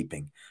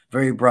bookkeeping.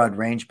 Very broad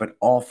range, but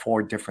all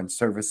 4 different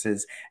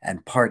services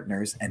and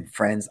partners and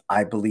friends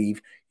I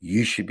believe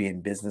you should be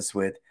in business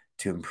with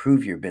to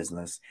improve your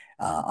business,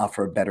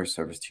 offer a better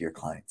service to your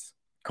clients.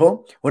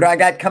 Cool. What do I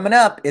got coming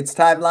up? It's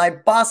Time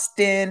Live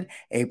Boston,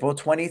 April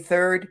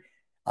 23rd.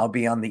 I'll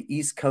be on the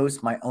East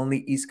Coast, my only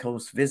East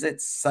Coast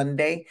visit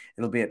Sunday.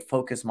 It'll be at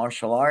Focus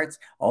Martial Arts.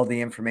 All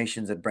the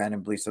information's at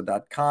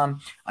brandonbliso.com.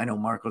 I know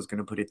Marco's going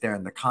to put it there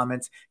in the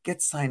comments.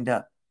 Get signed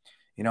up.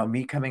 You know,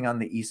 me coming on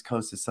the East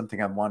Coast is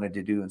something I've wanted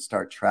to do and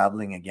start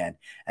traveling again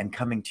and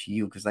coming to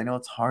you because I know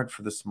it's hard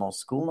for the small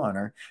school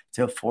owner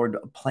to afford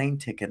a plane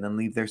ticket and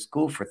leave their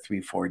school for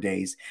 3-4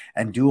 days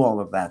and do all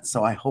of that.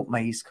 So I hope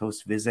my East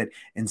Coast visit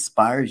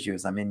inspires you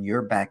as I'm in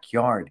your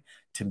backyard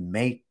to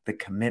make the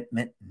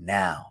commitment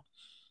now.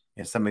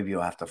 You know, some of you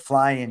have to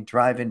fly in,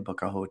 drive in,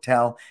 book a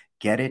hotel,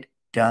 get it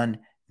done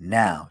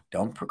now.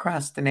 Don't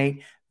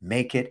procrastinate.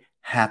 Make it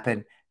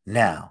happen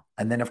now.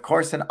 And then, of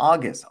course, in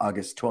August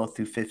 12th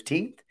through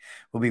 15th,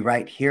 we'll be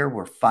right here.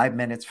 We're 5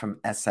 minutes from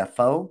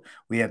SFO.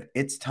 We have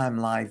It's Time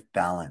Live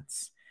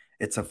Balance.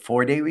 It's a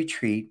 4-day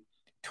retreat,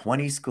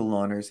 20 school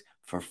owners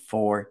for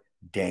 4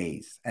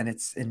 days. And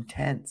it's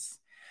intense.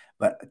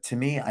 But to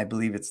me, I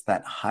believe it's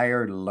that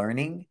higher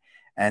learning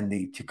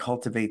and to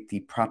cultivate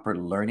the proper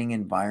learning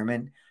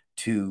environment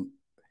to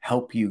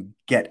help you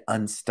get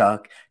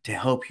unstuck, to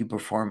help you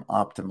perform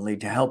optimally,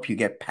 to help you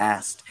get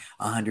past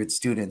 100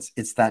 students.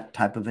 It's that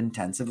type of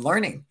intensive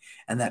learning.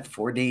 And that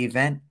 4-day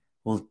event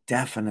will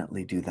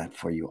definitely do that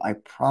for you. I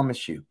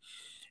promise you.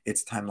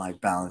 It's Time Life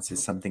Balance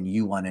is something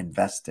you want to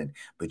invest in,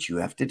 but you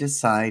have to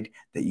decide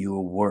that you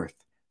are worth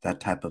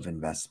that type of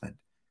investment.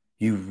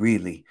 You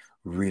really,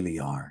 really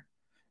are.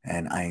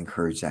 And I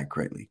encourage that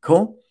greatly.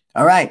 Cool?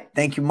 All right.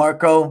 Thank you,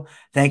 Marco.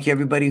 Thank you,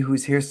 everybody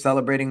who's here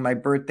celebrating my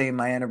birthday,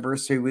 my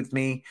anniversary with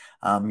me.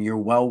 Your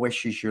well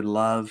wishes, your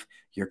love,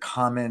 your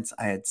comments.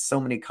 I had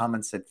so many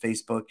comments at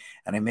Facebook,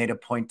 and I made a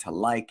point to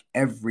like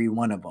every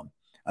one of them.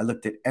 I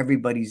looked at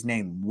everybody's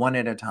name one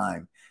at a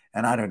time.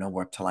 And I don't know,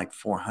 we're up to like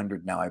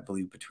 400 now, I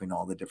believe, between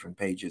all the different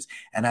pages.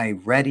 And I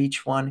read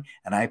each one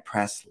and I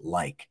press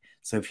like.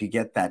 So if you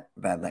get that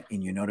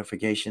in your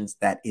notifications,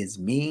 that is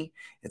me.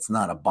 It's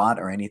not a bot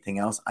or anything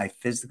else. I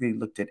physically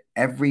looked at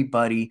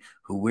everybody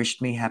who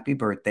wished me happy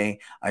birthday.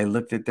 I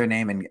looked at their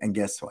name and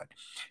guess what?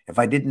 If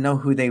I didn't know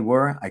who they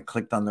were, I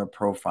clicked on their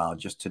profile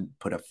just to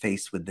put a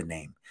face with the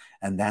name.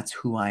 And that's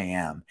who I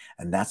am.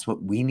 And that's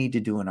what we need to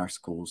do in our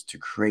schools to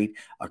create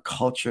a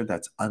culture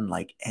that's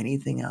unlike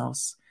anything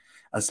else,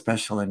 a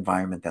special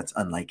environment that's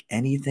unlike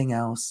anything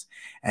else,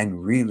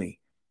 and really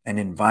an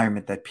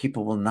environment that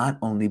people will not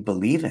only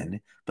believe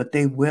in, but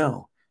they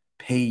will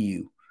pay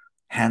you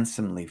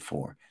handsomely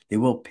for. They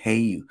will pay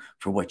you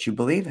for what you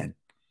believe in.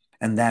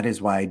 And that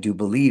is why I do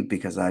believe,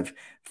 because I've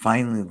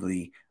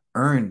finally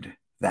earned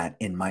that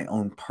in my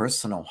own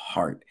personal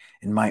heart,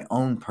 in my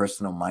own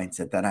personal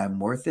mindset, that I'm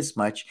worth this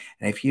much.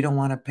 And if you don't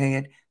want to pay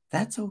it,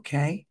 that's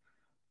okay.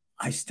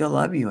 I still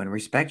love you and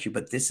respect you,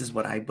 but this is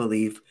what I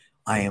believe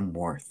I am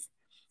worth.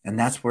 And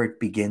that's where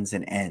it begins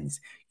and ends.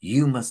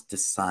 You must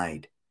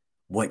decide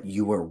what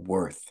you are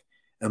worth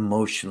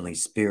emotionally,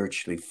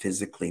 spiritually,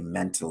 physically,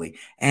 mentally,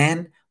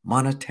 and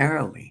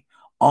monetarily,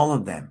 all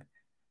of them.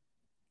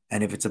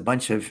 And if it's a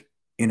bunch of,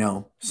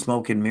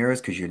 smoke and mirrors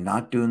because you're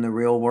not doing the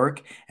real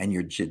work and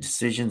your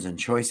decisions and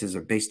choices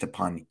are based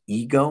upon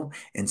ego,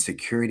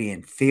 insecurity,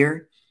 and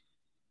fear,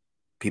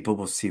 people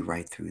will see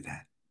right through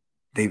that.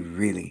 They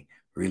really,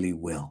 really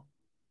will.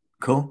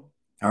 Cool?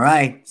 All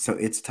right, so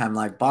It's Time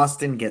Live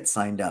Boston, get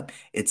signed up.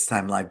 It's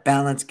Time Live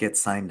Balance, get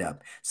signed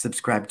up.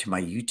 Subscribe to my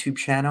YouTube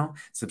channel.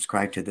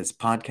 Subscribe to this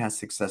podcast,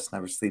 Success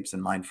Never Sleeps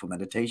and Mindful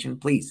Meditation.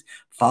 Please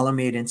follow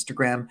me at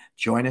Instagram.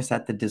 Join us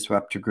at the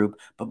Disruptor Group.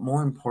 But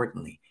more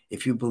importantly,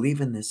 if you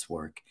believe in this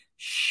work,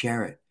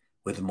 share it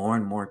with more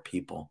and more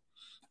people.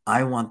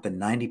 I want the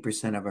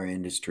 90% of our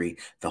industry,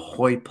 the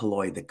hoi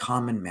polloi, the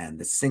common man,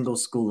 the single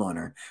school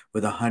owner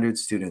with 100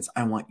 students.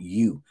 I want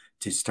you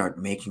to start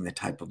making the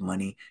type of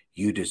money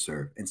you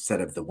deserve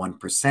instead of the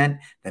 1%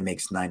 that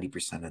makes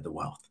 90% of the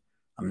wealth.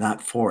 I'm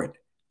not for it.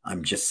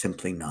 I'm just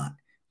simply not.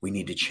 We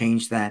need to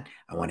change that.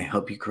 I want to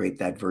help you create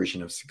that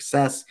version of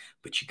success,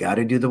 but you got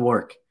to do the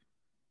work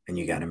and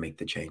you got to make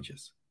the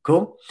changes.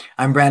 Cool?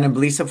 I'm Brandon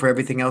Bliso. For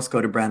everything else,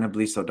 go to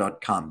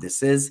brandonbliso.com.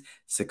 This is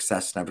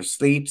Success Never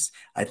Sleeps.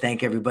 I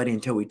thank everybody.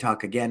 Until we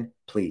talk again,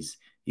 please,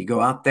 you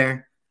go out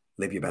there,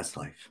 live your best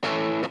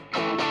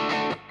life.